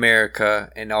in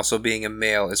America and also being a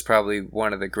male is probably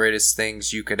one of the greatest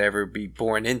things you could ever be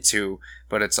born into,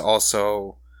 but it's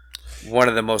also one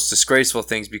of the most disgraceful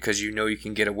things because you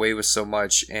can get away with so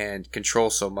much and control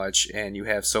so much, and you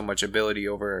have so much ability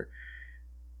over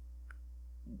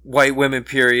white women,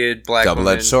 period, black women.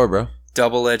 double-edged sword, bro.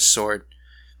 Double-edged sword.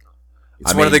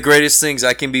 It's one of the greatest things.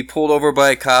 I can be pulled over by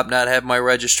a cop, not have my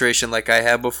registration like I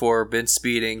have before, been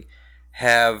speeding,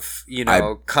 have,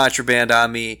 contraband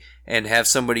on me, and have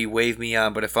somebody wave me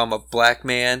on. But if I'm a black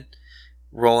man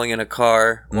rolling in a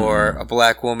car or a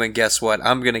black woman, guess what?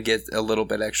 I'm going to get a little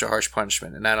bit extra harsh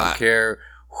punishment. And I don't care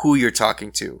who you're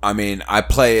talking to. I mean, I've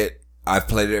played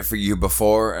it for you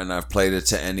before, and I've played it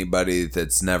to anybody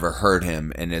that's never heard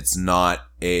him. And it's not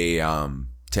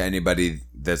to anybody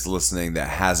that's listening that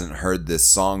hasn't heard this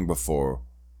song before.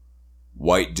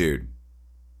 White Dude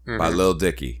by Lil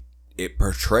Dicky. It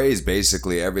portrays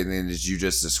basically everything that you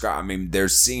just described. I mean,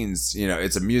 there's scenes,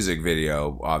 it's a music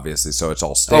video, obviously, so it's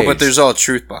all staged. Oh, but there's all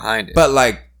truth behind it. But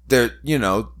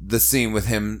the scene with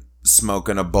him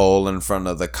smoking a bowl in front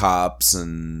of the cops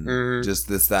and just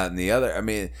this, that, and the other. I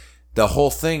mean, the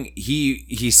whole thing,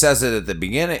 he says it at the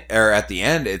beginning or at the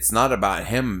end. It's not about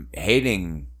him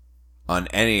hating on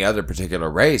any other particular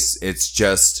race. It's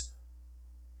just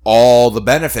all the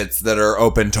benefits that are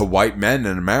open to white men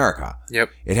in America. Yep.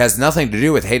 It has nothing to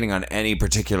do with hating on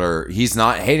he's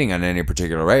not hating on any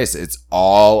particular race. It's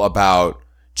all about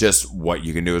just what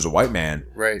you can do as a white man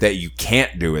that you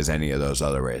can't do as any of those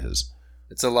other races.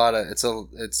 It's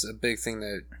a big thing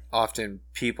that often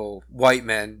white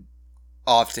men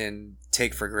often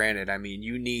take for granted. I mean,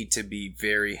 you need to be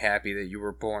very happy that you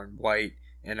were born white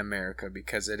in America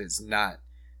because it is not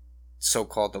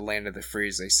so-called the land of the free,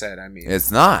 as they said. I mean,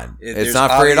 it's not. It's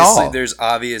not free at all. There's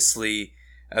obviously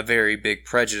a very big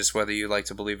prejudice, whether you like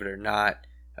to believe it or not,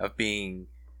 of being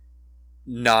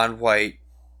non-white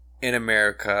in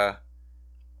America.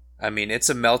 I mean, it's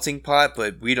a melting pot,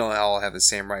 but we don't all have the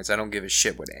same rights. I don't give a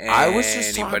shit what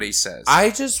anybody says.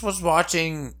 I just was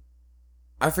watching,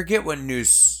 I forget what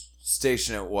news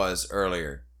station it was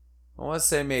earlier. I want to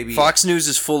say maybe Fox News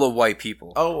is full of white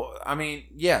people. Oh, I mean,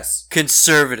 yes.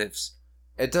 Conservatives.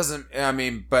 It doesn't, I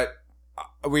mean, but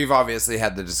we've obviously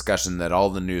had the discussion that all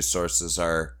the news sources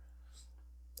are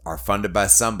funded by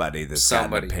somebody that's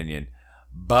got an opinion.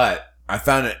 But I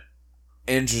found it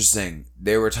interesting.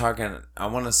 They were talking, I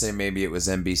want to say maybe it was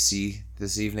NBC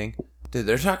this evening. Dude,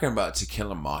 they're talking about To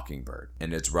Kill a Mockingbird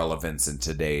and its relevance in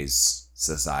today's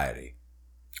society.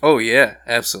 Oh, yeah,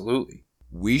 absolutely.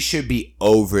 We should be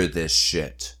over this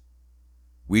shit.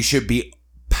 We should be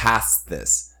past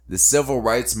this. The civil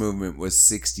rights movement was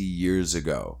 60 years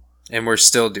ago. And we're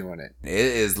still doing it. It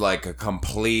is like a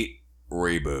complete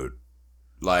reboot.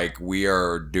 Like, we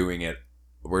are doing it.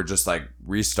 We're just like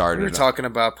restarting. We were talking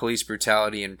about police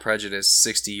brutality and prejudice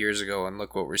 60 years ago, and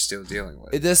look what we're still dealing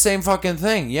with. The same fucking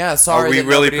thing. Yeah, sorry. Are we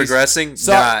really progressing?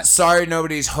 Not. Sorry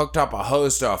nobody's hooked up a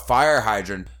hose to a fire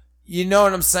hydrant. You know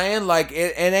what I'm saying? Like,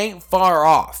 it ain't far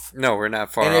off. No, we're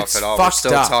not far And off it's at all. We're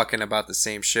still up. talking about the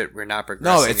same shit. We're not No,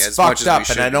 progressing it's as much fucked as up, we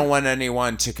should. and I don't want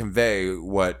anyone to convey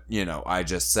what, I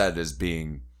just said as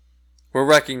being... We're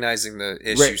recognizing the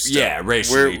issue still. Yeah,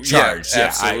 racially charged. Yeah, Yeah,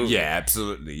 absolutely.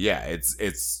 Absolutely. Yeah,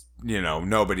 it's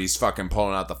nobody's fucking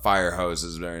pulling out the fire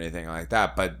hoses or anything like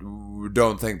that, but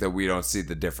don't think that we don't see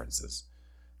the differences.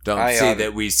 Don't see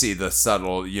that we see the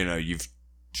subtle, you've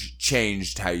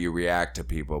changed how you react to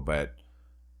people, but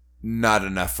not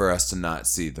enough for us to not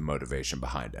see the motivation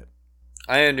behind it.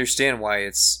 I understand why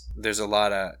there's a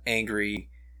lot of angry,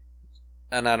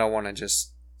 and I don't want to just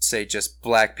say just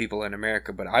black people in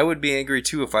America, but I would be angry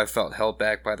too if I felt held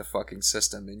back by the fucking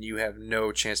system and you have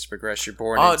no chance to progress. You're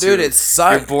born it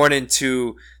sucks. You're born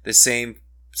into the same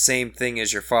thing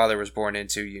as your father was born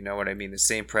into, you know what I mean? The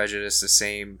same prejudice, the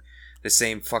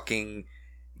same fucking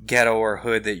ghetto or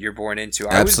hood that you're born into.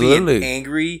 Absolutely. I would be an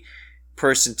angry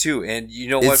person too. And you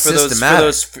know what? It's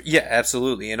systematic. Yeah,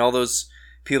 absolutely. And all those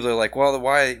people are like, well,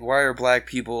 why are black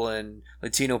people and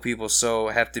Latino people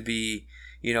have to be,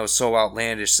 so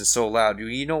outlandish and so loud?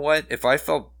 You know what? If I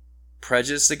felt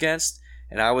prejudiced against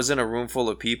and I was in a room full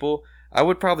of people, I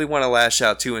would probably want to lash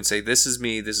out too and say, this is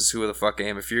me, this is who the fuck I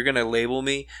am. If you're going to label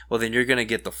me, well, then you're going to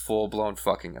get the full-blown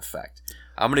fucking effect.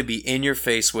 I'm going to be in your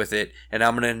face with it, and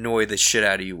I'm going to annoy the shit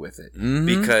out of you with it. Mm-hmm.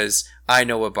 Because I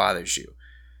know it bothers you.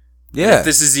 Yeah. And if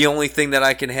this is the only thing that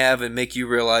I can have and make you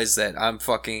realize that I'm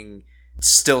fucking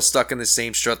still stuck in the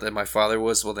same strut that my father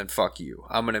was, well then fuck you.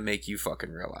 I'm gonna make you fucking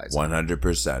realize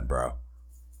 100%, bro.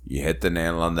 You hit the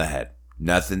nail on the head.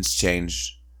 Nothing's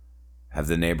changed. Have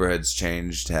the neighborhoods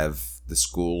changed? Have the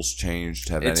schools changed?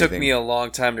 Have it took me a long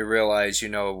time to realize,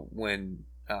 when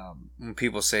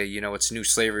people say, it's new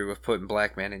slavery with putting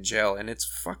black men in jail, and it's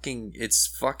fucking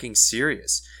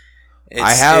serious.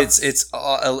 It's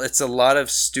a lot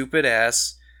of stupid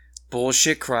ass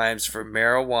bullshit crimes for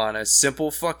marijuana,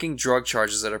 simple fucking drug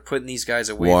charges that are putting these guys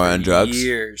away for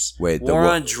years. Wait, the war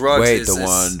on drugs is the war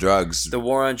on drugs. The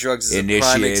war on drugs is initiated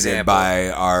a prime example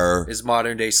by is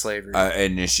modern day slavery.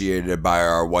 Initiated by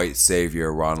our white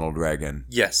savior Ronald Reagan.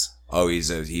 Yes. Oh, he's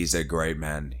a great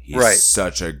man. He's right.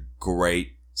 Such a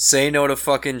great. Say no to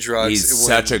fucking drugs. He's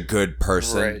such a good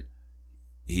person. Right.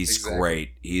 He's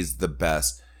great. He's the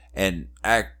best. And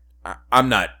I'm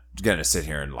not gonna sit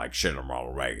here and shit on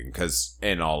Ronald Reagan, because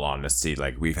in all honesty,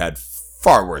 we've had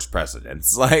far worse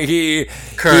presidents. He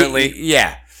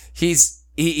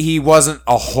wasn't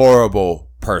a horrible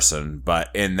person, but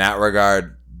in that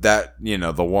regard, that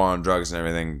the war on drugs and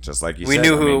everything, just like you said, we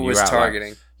knew who it was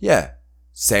targeting. Yeah,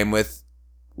 same with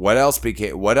what else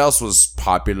was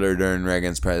popular during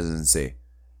Reagan's presidency.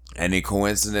 Any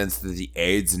coincidence that the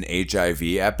AIDS and HIV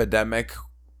epidemic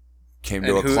came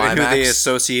to a climax? Who they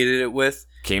associated it with?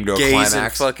 Came to a gays climax.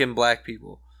 And fucking black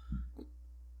people.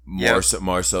 More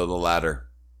so the latter.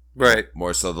 Right.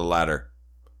 More so the latter.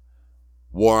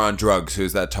 War on drugs.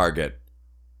 Who's that target?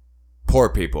 Poor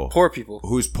people. Poor people.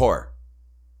 Who's poor?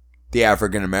 The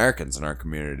African Americans in our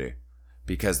community.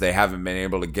 Because they haven't been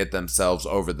able to get themselves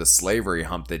over the slavery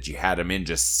hump that you had them in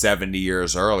just 70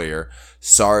 years earlier.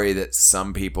 Sorry that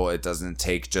some people, it doesn't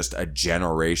take just a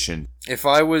generation. If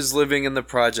I was living in the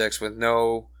projects with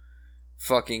no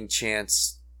fucking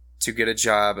chance to get a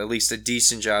job, at least a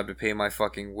decent job to pay my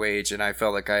fucking wage, and I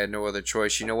felt like I had no other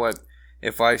choice, you know what?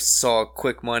 If I saw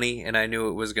quick money and I knew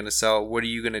it was going to sell, what are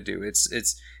you going to do? It's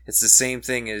the same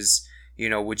thing as,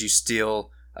 would you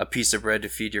steal a piece of bread to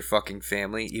feed your fucking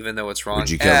family, even though it's wrong? Would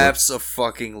you kill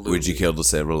Abso-fucking-lutely. Would you kill to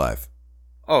save a life?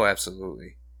 Oh,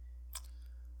 absolutely.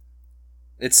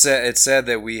 It's sad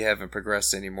that we haven't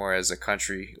progressed anymore as a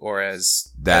country or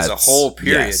as a whole,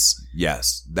 period.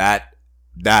 Yes. That.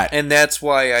 And that's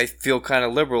why I feel kind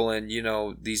of liberal, and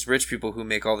these rich people who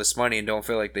make all this money and don't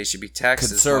feel like they should be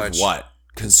taxed as much.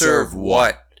 Conserve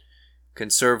what?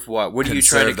 Conserve what? What are you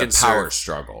trying to conserve? The power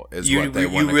struggle is what they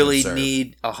want to You really conserve.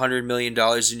 Need $100 million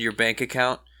in your bank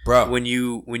account, bro. When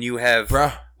you have,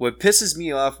 bro. What pisses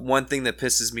me off? One thing that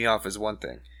pisses me off is one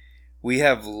thing. We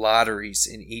have lotteries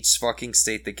in each fucking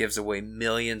state that gives away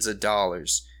millions of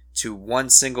dollars to one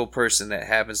single person that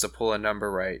happens to pull a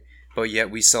number right. But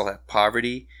yet we still have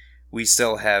poverty. We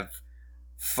still have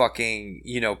fucking,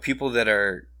 people that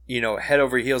are, head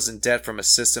over heels in debt from a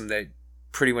system that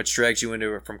pretty much drags you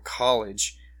into it from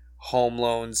college, home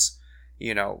loans,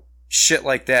 shit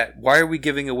like that. Why are we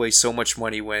giving away so much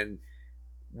money when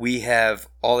we have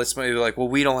all this money? We're like, well,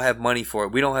 we don't have money for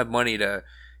it. We don't have money to,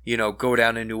 go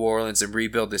down to New Orleans and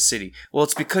rebuild the city. Well,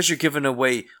 it's because you're giving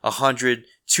away 100,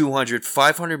 200,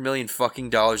 500 million fucking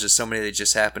dollars to somebody that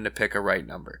just happened to pick a right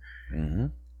number. Mm-hmm.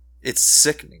 It's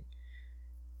sickening.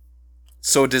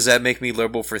 So does that make me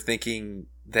liberal for thinking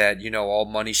that, all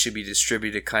money should be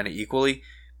distributed kind of equally?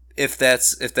 If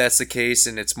that's the case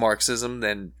and it's Marxism,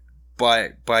 then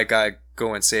by God,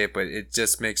 go and say it. But it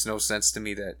just makes no sense to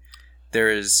me that there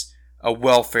is a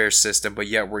welfare system, but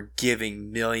yet we're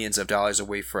giving millions of dollars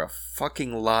away for a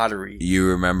fucking lottery. You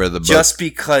remember the book? Just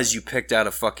because you picked out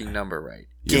a fucking number right.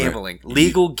 Gambling.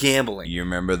 Legal gambling. You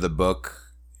remember the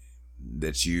book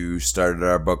that you started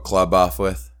our book club off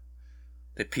with?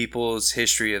 The People's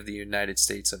History of the United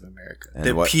States of America.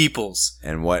 And People's.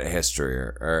 And what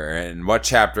history and what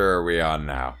chapter are we on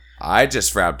now? I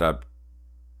just wrapped up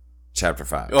chapter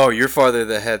 5. Oh, you're farther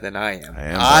ahead than I am.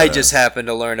 I just happened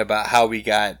to learn about how we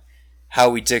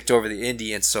dicked over the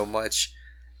Indians so much.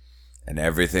 And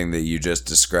everything that you just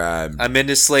described. I'm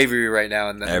into slavery right now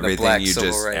and the black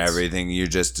civil rights. Everything you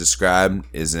just described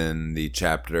is in the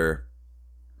chapter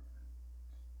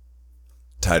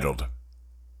titled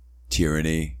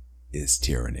Tyranny is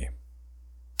Tyranny.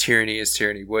 Tyranny is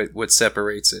tyranny. What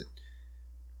separates it?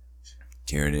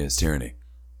 Tyranny is tyranny.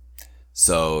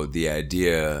 So the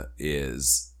idea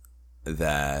is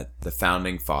that the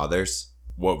founding fathers,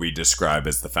 what we describe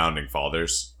as the founding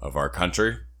fathers of our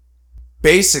country,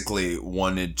 basically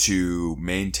wanted to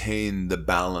maintain the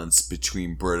balance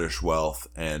between British wealth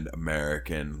and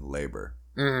American labor.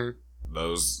 Mm-hmm.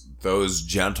 Those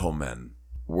gentlemen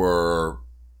were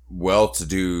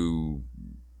well-to-do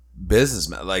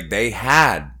businessmen. Like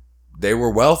they were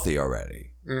wealthy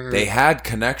already. Mm-hmm. They had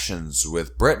connections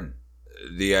with Britain.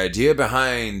 The idea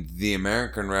behind the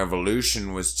American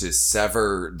Revolution was to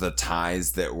sever the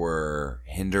ties that were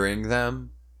hindering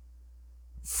them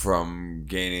from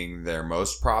gaining their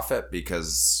most profit,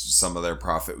 because some of their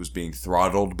profit was being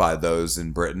throttled by those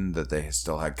in Britain that they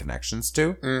still had connections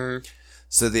to. Mm-hmm.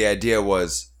 So the idea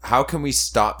was, how can we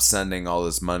stop sending all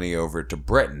this money over to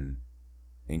Britain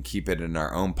and keep it in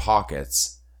our own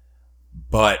pockets,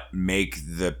 but make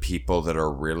the people that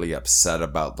are really upset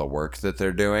about the work that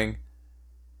they're doing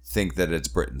think that it's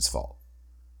Britain's fault?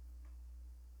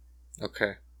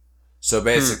 Okay. So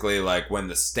basically, like when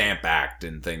the Stamp Act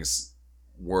and things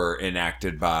were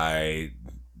enacted by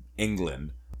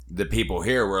England, the people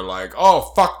here were like,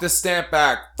 oh, fuck the Stamp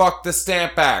Act, fuck the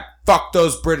Stamp Act, fuck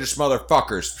those British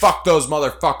motherfuckers, fuck those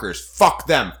motherfuckers, fuck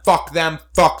them, fuck them,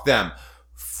 fuck them,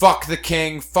 fuck the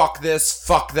king, fuck this,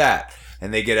 fuck that.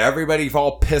 And they get everybody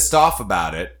all pissed off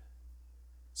about it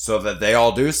so that they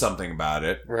all do something about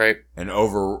it. Right. And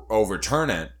overturn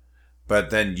it.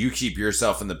 But then you keep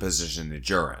yourself in the position that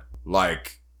you're in.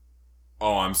 Like,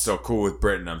 oh, I'm so cool with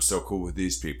Britain, I'm so cool with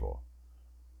these people.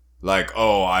 Like,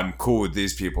 oh, I'm cool with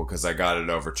these people because I got it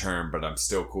overturned, but I'm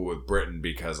still cool with Britain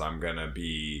because I'm going to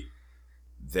be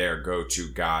their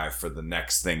go-to guy for the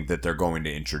next thing that they're going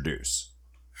to introduce.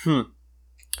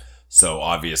 So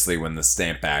obviously when the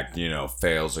Stamp Act,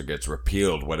 fails or gets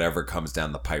repealed, whatever comes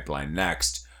down the pipeline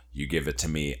next, you give it to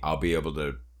me. I'll be able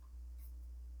to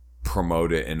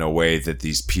promote it in a way that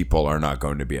these people are not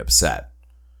going to be upset.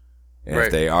 And right.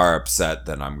 If they are upset,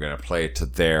 then I'm going to play to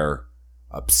their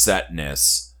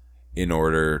upsetness in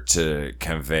order to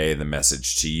convey the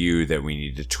message to you that we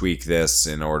need to tweak this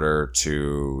in order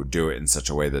to do it in such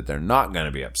a way that they're not going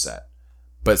to be upset,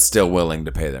 but still willing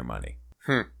to pay their money.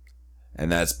 And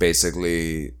that's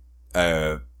basically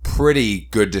a pretty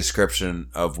good description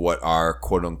of what our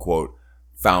quote-unquote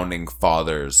founding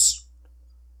fathers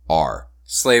are.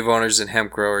 Slave owners and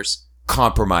hemp growers.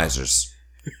 Compromisers.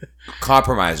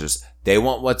 Compromisers. They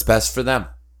want what's best for them.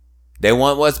 They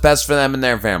want what's best for them and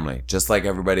their family, just like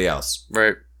everybody else.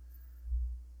 Right.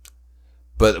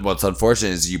 But what's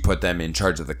unfortunate is you put them in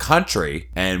charge of the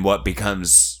country, and what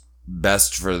becomes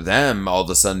best for them all of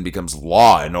a sudden becomes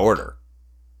law and order.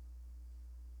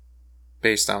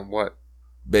 Based on what?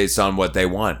 Based on what they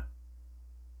want.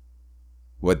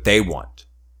 What they want.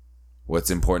 What's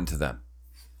important to them.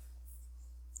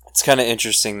 It's kind of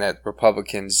interesting that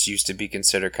Republicans used to be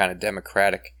considered kind of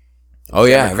democratic. Oh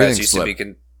yeah, Democrats everything's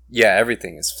flipped.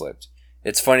 Everything is flipped.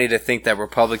 It's funny to think that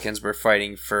Republicans were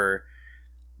fighting for,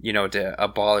 to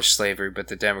abolish slavery, but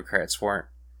the Democrats weren't.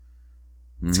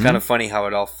 It's kind of funny how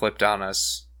it all flipped on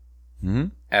us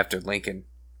after Lincoln.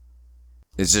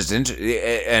 It's just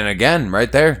and again,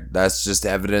 right there, that's just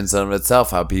evidence of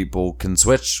itself how people can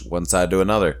switch one side to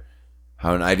another.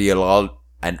 How an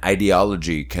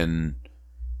ideology can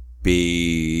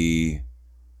be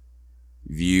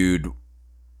viewed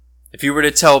If you were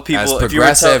to tell people, as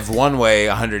progressive one way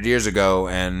 100 years ago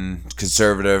and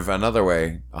conservative another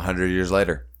way 100 years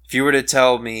later. if you were to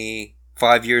tell me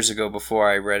 5 years ago before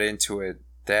I read into it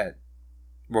that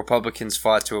Republicans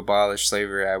fought to abolish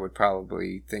slavery, I would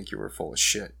probably think you were full of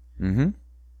shit. Mm-hmm.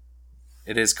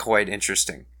 It is quite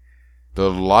interesting.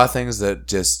 There's a lot of things that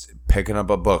just picking up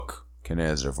a book can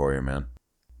answer for you, man.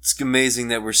 It's amazing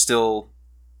that we're still,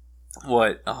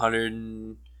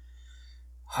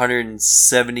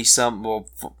 170 something, well,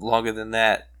 longer than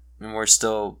that, and we're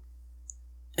still,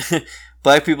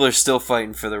 black people are still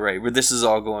fighting for the right. This is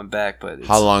all going back, but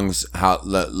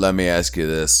let me ask you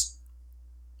this.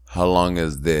 How long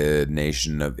has the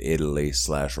nation of Italy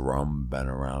 / Rome been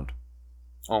around?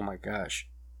 Oh my gosh.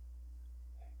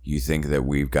 You think that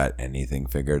we've got anything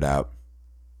figured out?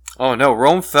 Oh no,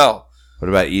 Rome fell. What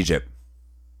about Egypt?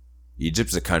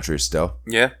 Egypt's a country still.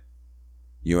 Yeah.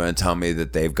 You want to tell me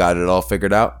that they've got it all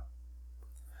figured out?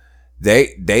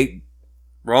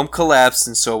 Rome collapsed,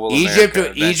 and so will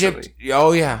America eventually. Egypt.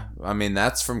 Oh yeah, I mean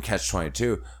that's from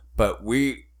Catch-22. But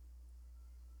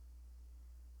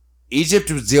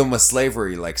Egypt was dealing with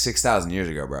slavery like 6,000 years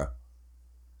ago, bro.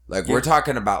 Like we're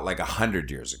talking about like 100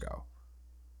 years ago.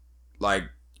 Like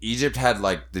Egypt had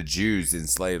like the Jews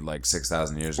enslaved like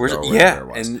 6,000 years ago. Yeah, it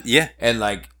was. and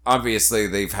like obviously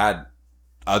they've had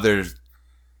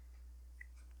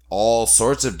all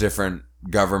sorts of different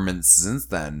governments since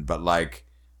then. But like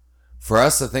for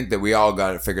us to think that we all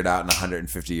got it figured out in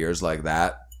 150 years like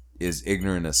that is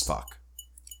ignorant as fuck.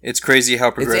 It's crazy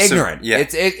how progressive. It's ignorant. Yeah.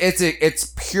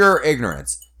 It's pure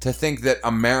ignorance to think that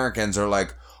Americans are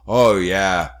like, oh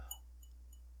yeah,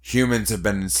 humans have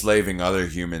been enslaving other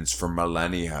humans for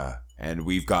millennia, and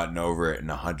we've gotten over it in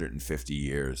 150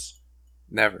 years.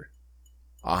 Never.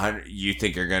 You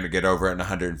think you're going to get over it in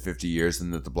 150 years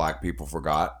and that the black people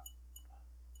forgot?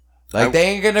 Like, they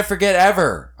ain't going to forget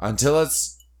ever until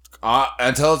it's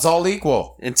all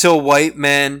equal. Until white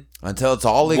men. Until it's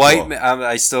all equal.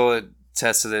 I still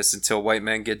attest to this. Until white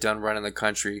men get done running the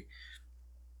country.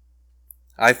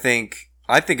 I think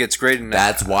it's great.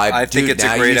 That's why I think it's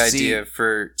a great idea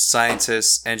for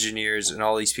scientists, engineers, and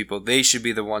all these people. They should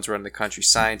be the ones running the country.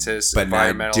 Scientists,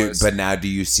 environmentalists. But now do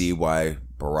you see why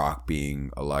Barack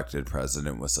being elected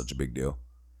president was such a big deal?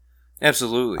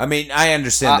 Absolutely. I mean, I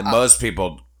understand that most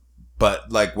people,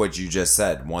 but like what you just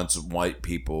said, once white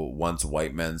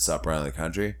men stop running the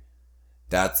country,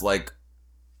 that's like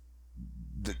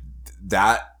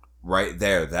that right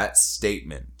there. That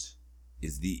statement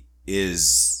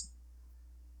is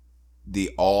the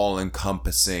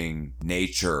all-encompassing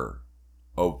nature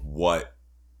of what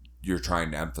you're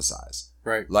trying to emphasize.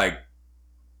 Right. Like,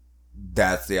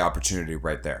 that's the opportunity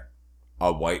right there.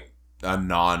 A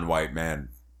non-white man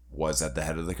was at the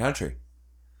head of the country.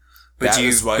 But do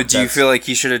you feel like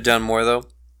he should have done more, though?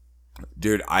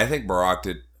 Dude, I think Barack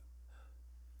did.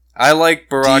 I like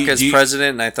Barack as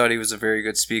president, and I thought he was a very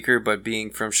good speaker, but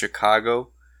being from Chicago,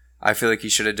 I feel like he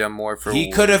should have done more for... He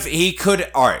could...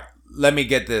 All right, let me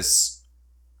get this.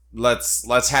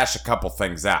 Let's hash a couple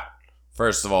things out.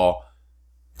 First of all,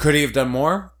 could he have done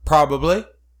more? Probably.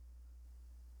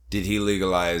 Did he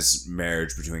legalize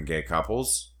marriage between gay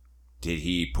couples? Did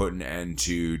he put an end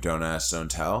to Don't Ask, Don't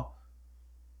Tell?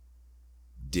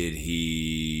 Did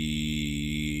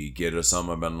he get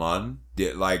Osama bin Laden?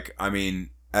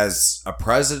 As a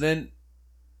president,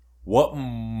 what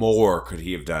more could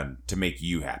he have done to make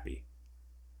you happy?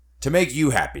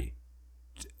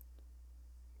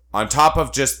 On top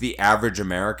of just the average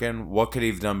American, what could he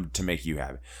have done to make you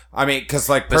happy? I mean, because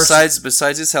like besides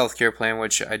his healthcare plan,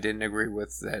 which I didn't agree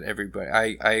with, that everybody,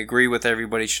 I agree with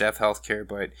everybody should have healthcare,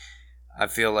 but I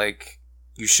feel like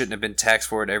you shouldn't have been taxed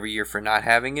for it every year for not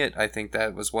having it. I think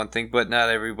that was one thing, but not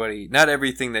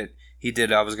everything that he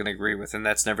did I was going to agree with, and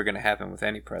that's never going to happen with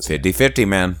any president. 50-50,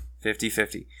 man.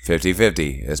 50-50.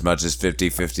 50-50. As much as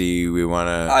 50-50 we want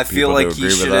to I feel like he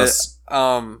should have...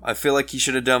 I feel like he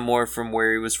should have done more from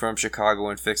where he was from, Chicago,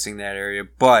 and fixing that area,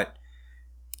 but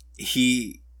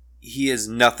he is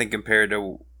nothing compared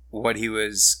to what he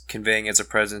was conveying as a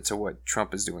president to what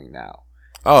Trump is doing now.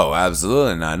 Oh,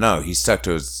 absolutely not. No, he stuck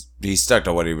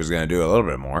to what he was going to do a little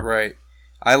bit more. Right.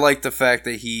 I like the fact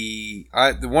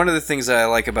that one of the things that I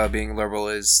like about being liberal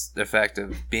is the fact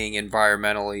of being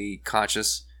environmentally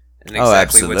conscious and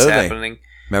exactly what's happening.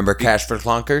 Remember Cash for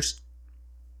Clunkers?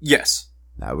 Yes.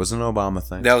 That was an Obama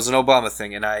thing. That was an Obama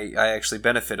thing, and I actually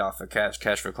benefit off of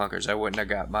Cash for Clunkers. I wouldn't have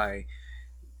got my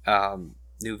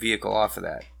new vehicle off of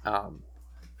that.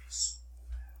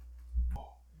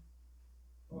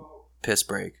 Piss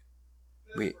break.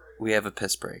 We have a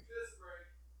piss break.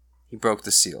 He broke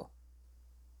the seal.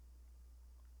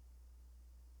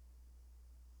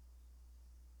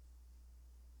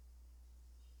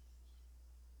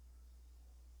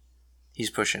 He's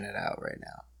pushing it out right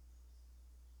now.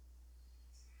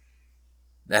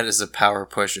 That is a power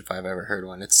push if I've ever heard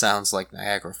one. It sounds like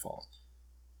Niagara Falls.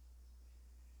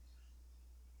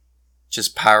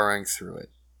 Just powering through it.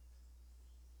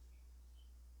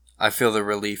 I feel the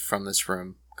relief from this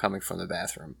room coming from the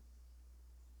bathroom.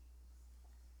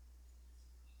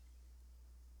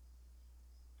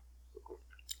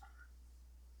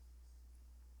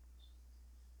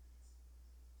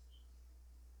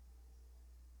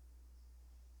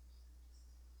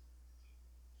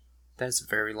 That's a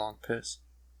very long piss.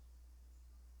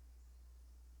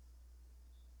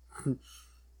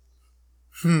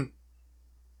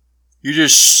 You're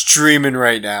just streaming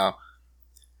right now.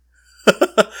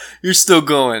 You're still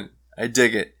going. I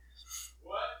dig it.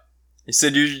 What? He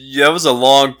said that was a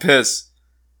long piss.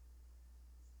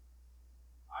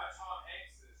 I Tom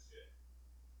Hanks this shit.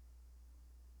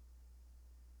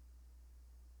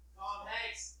 Tom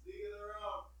Hanks, League of Their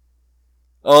Own.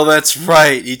 Oh, that's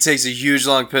right. He takes a huge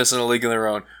long piss in A League of Their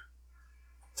Own.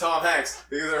 Tom Hanks,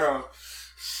 League of Their Own.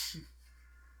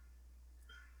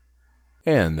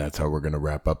 And that's how we're going to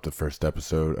wrap up the first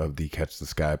episode of the Catch the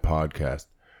Sky podcast.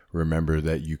 Remember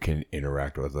that you can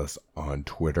interact with us on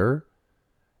Twitter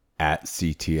at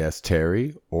CTS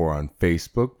Terry or on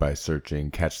Facebook by searching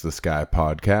Catch the Sky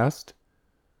podcast.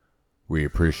 We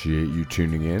appreciate you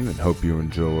tuning in and hope you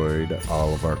enjoyed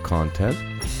all of our content.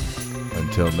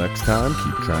 Until next time,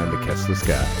 keep trying to catch the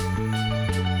sky.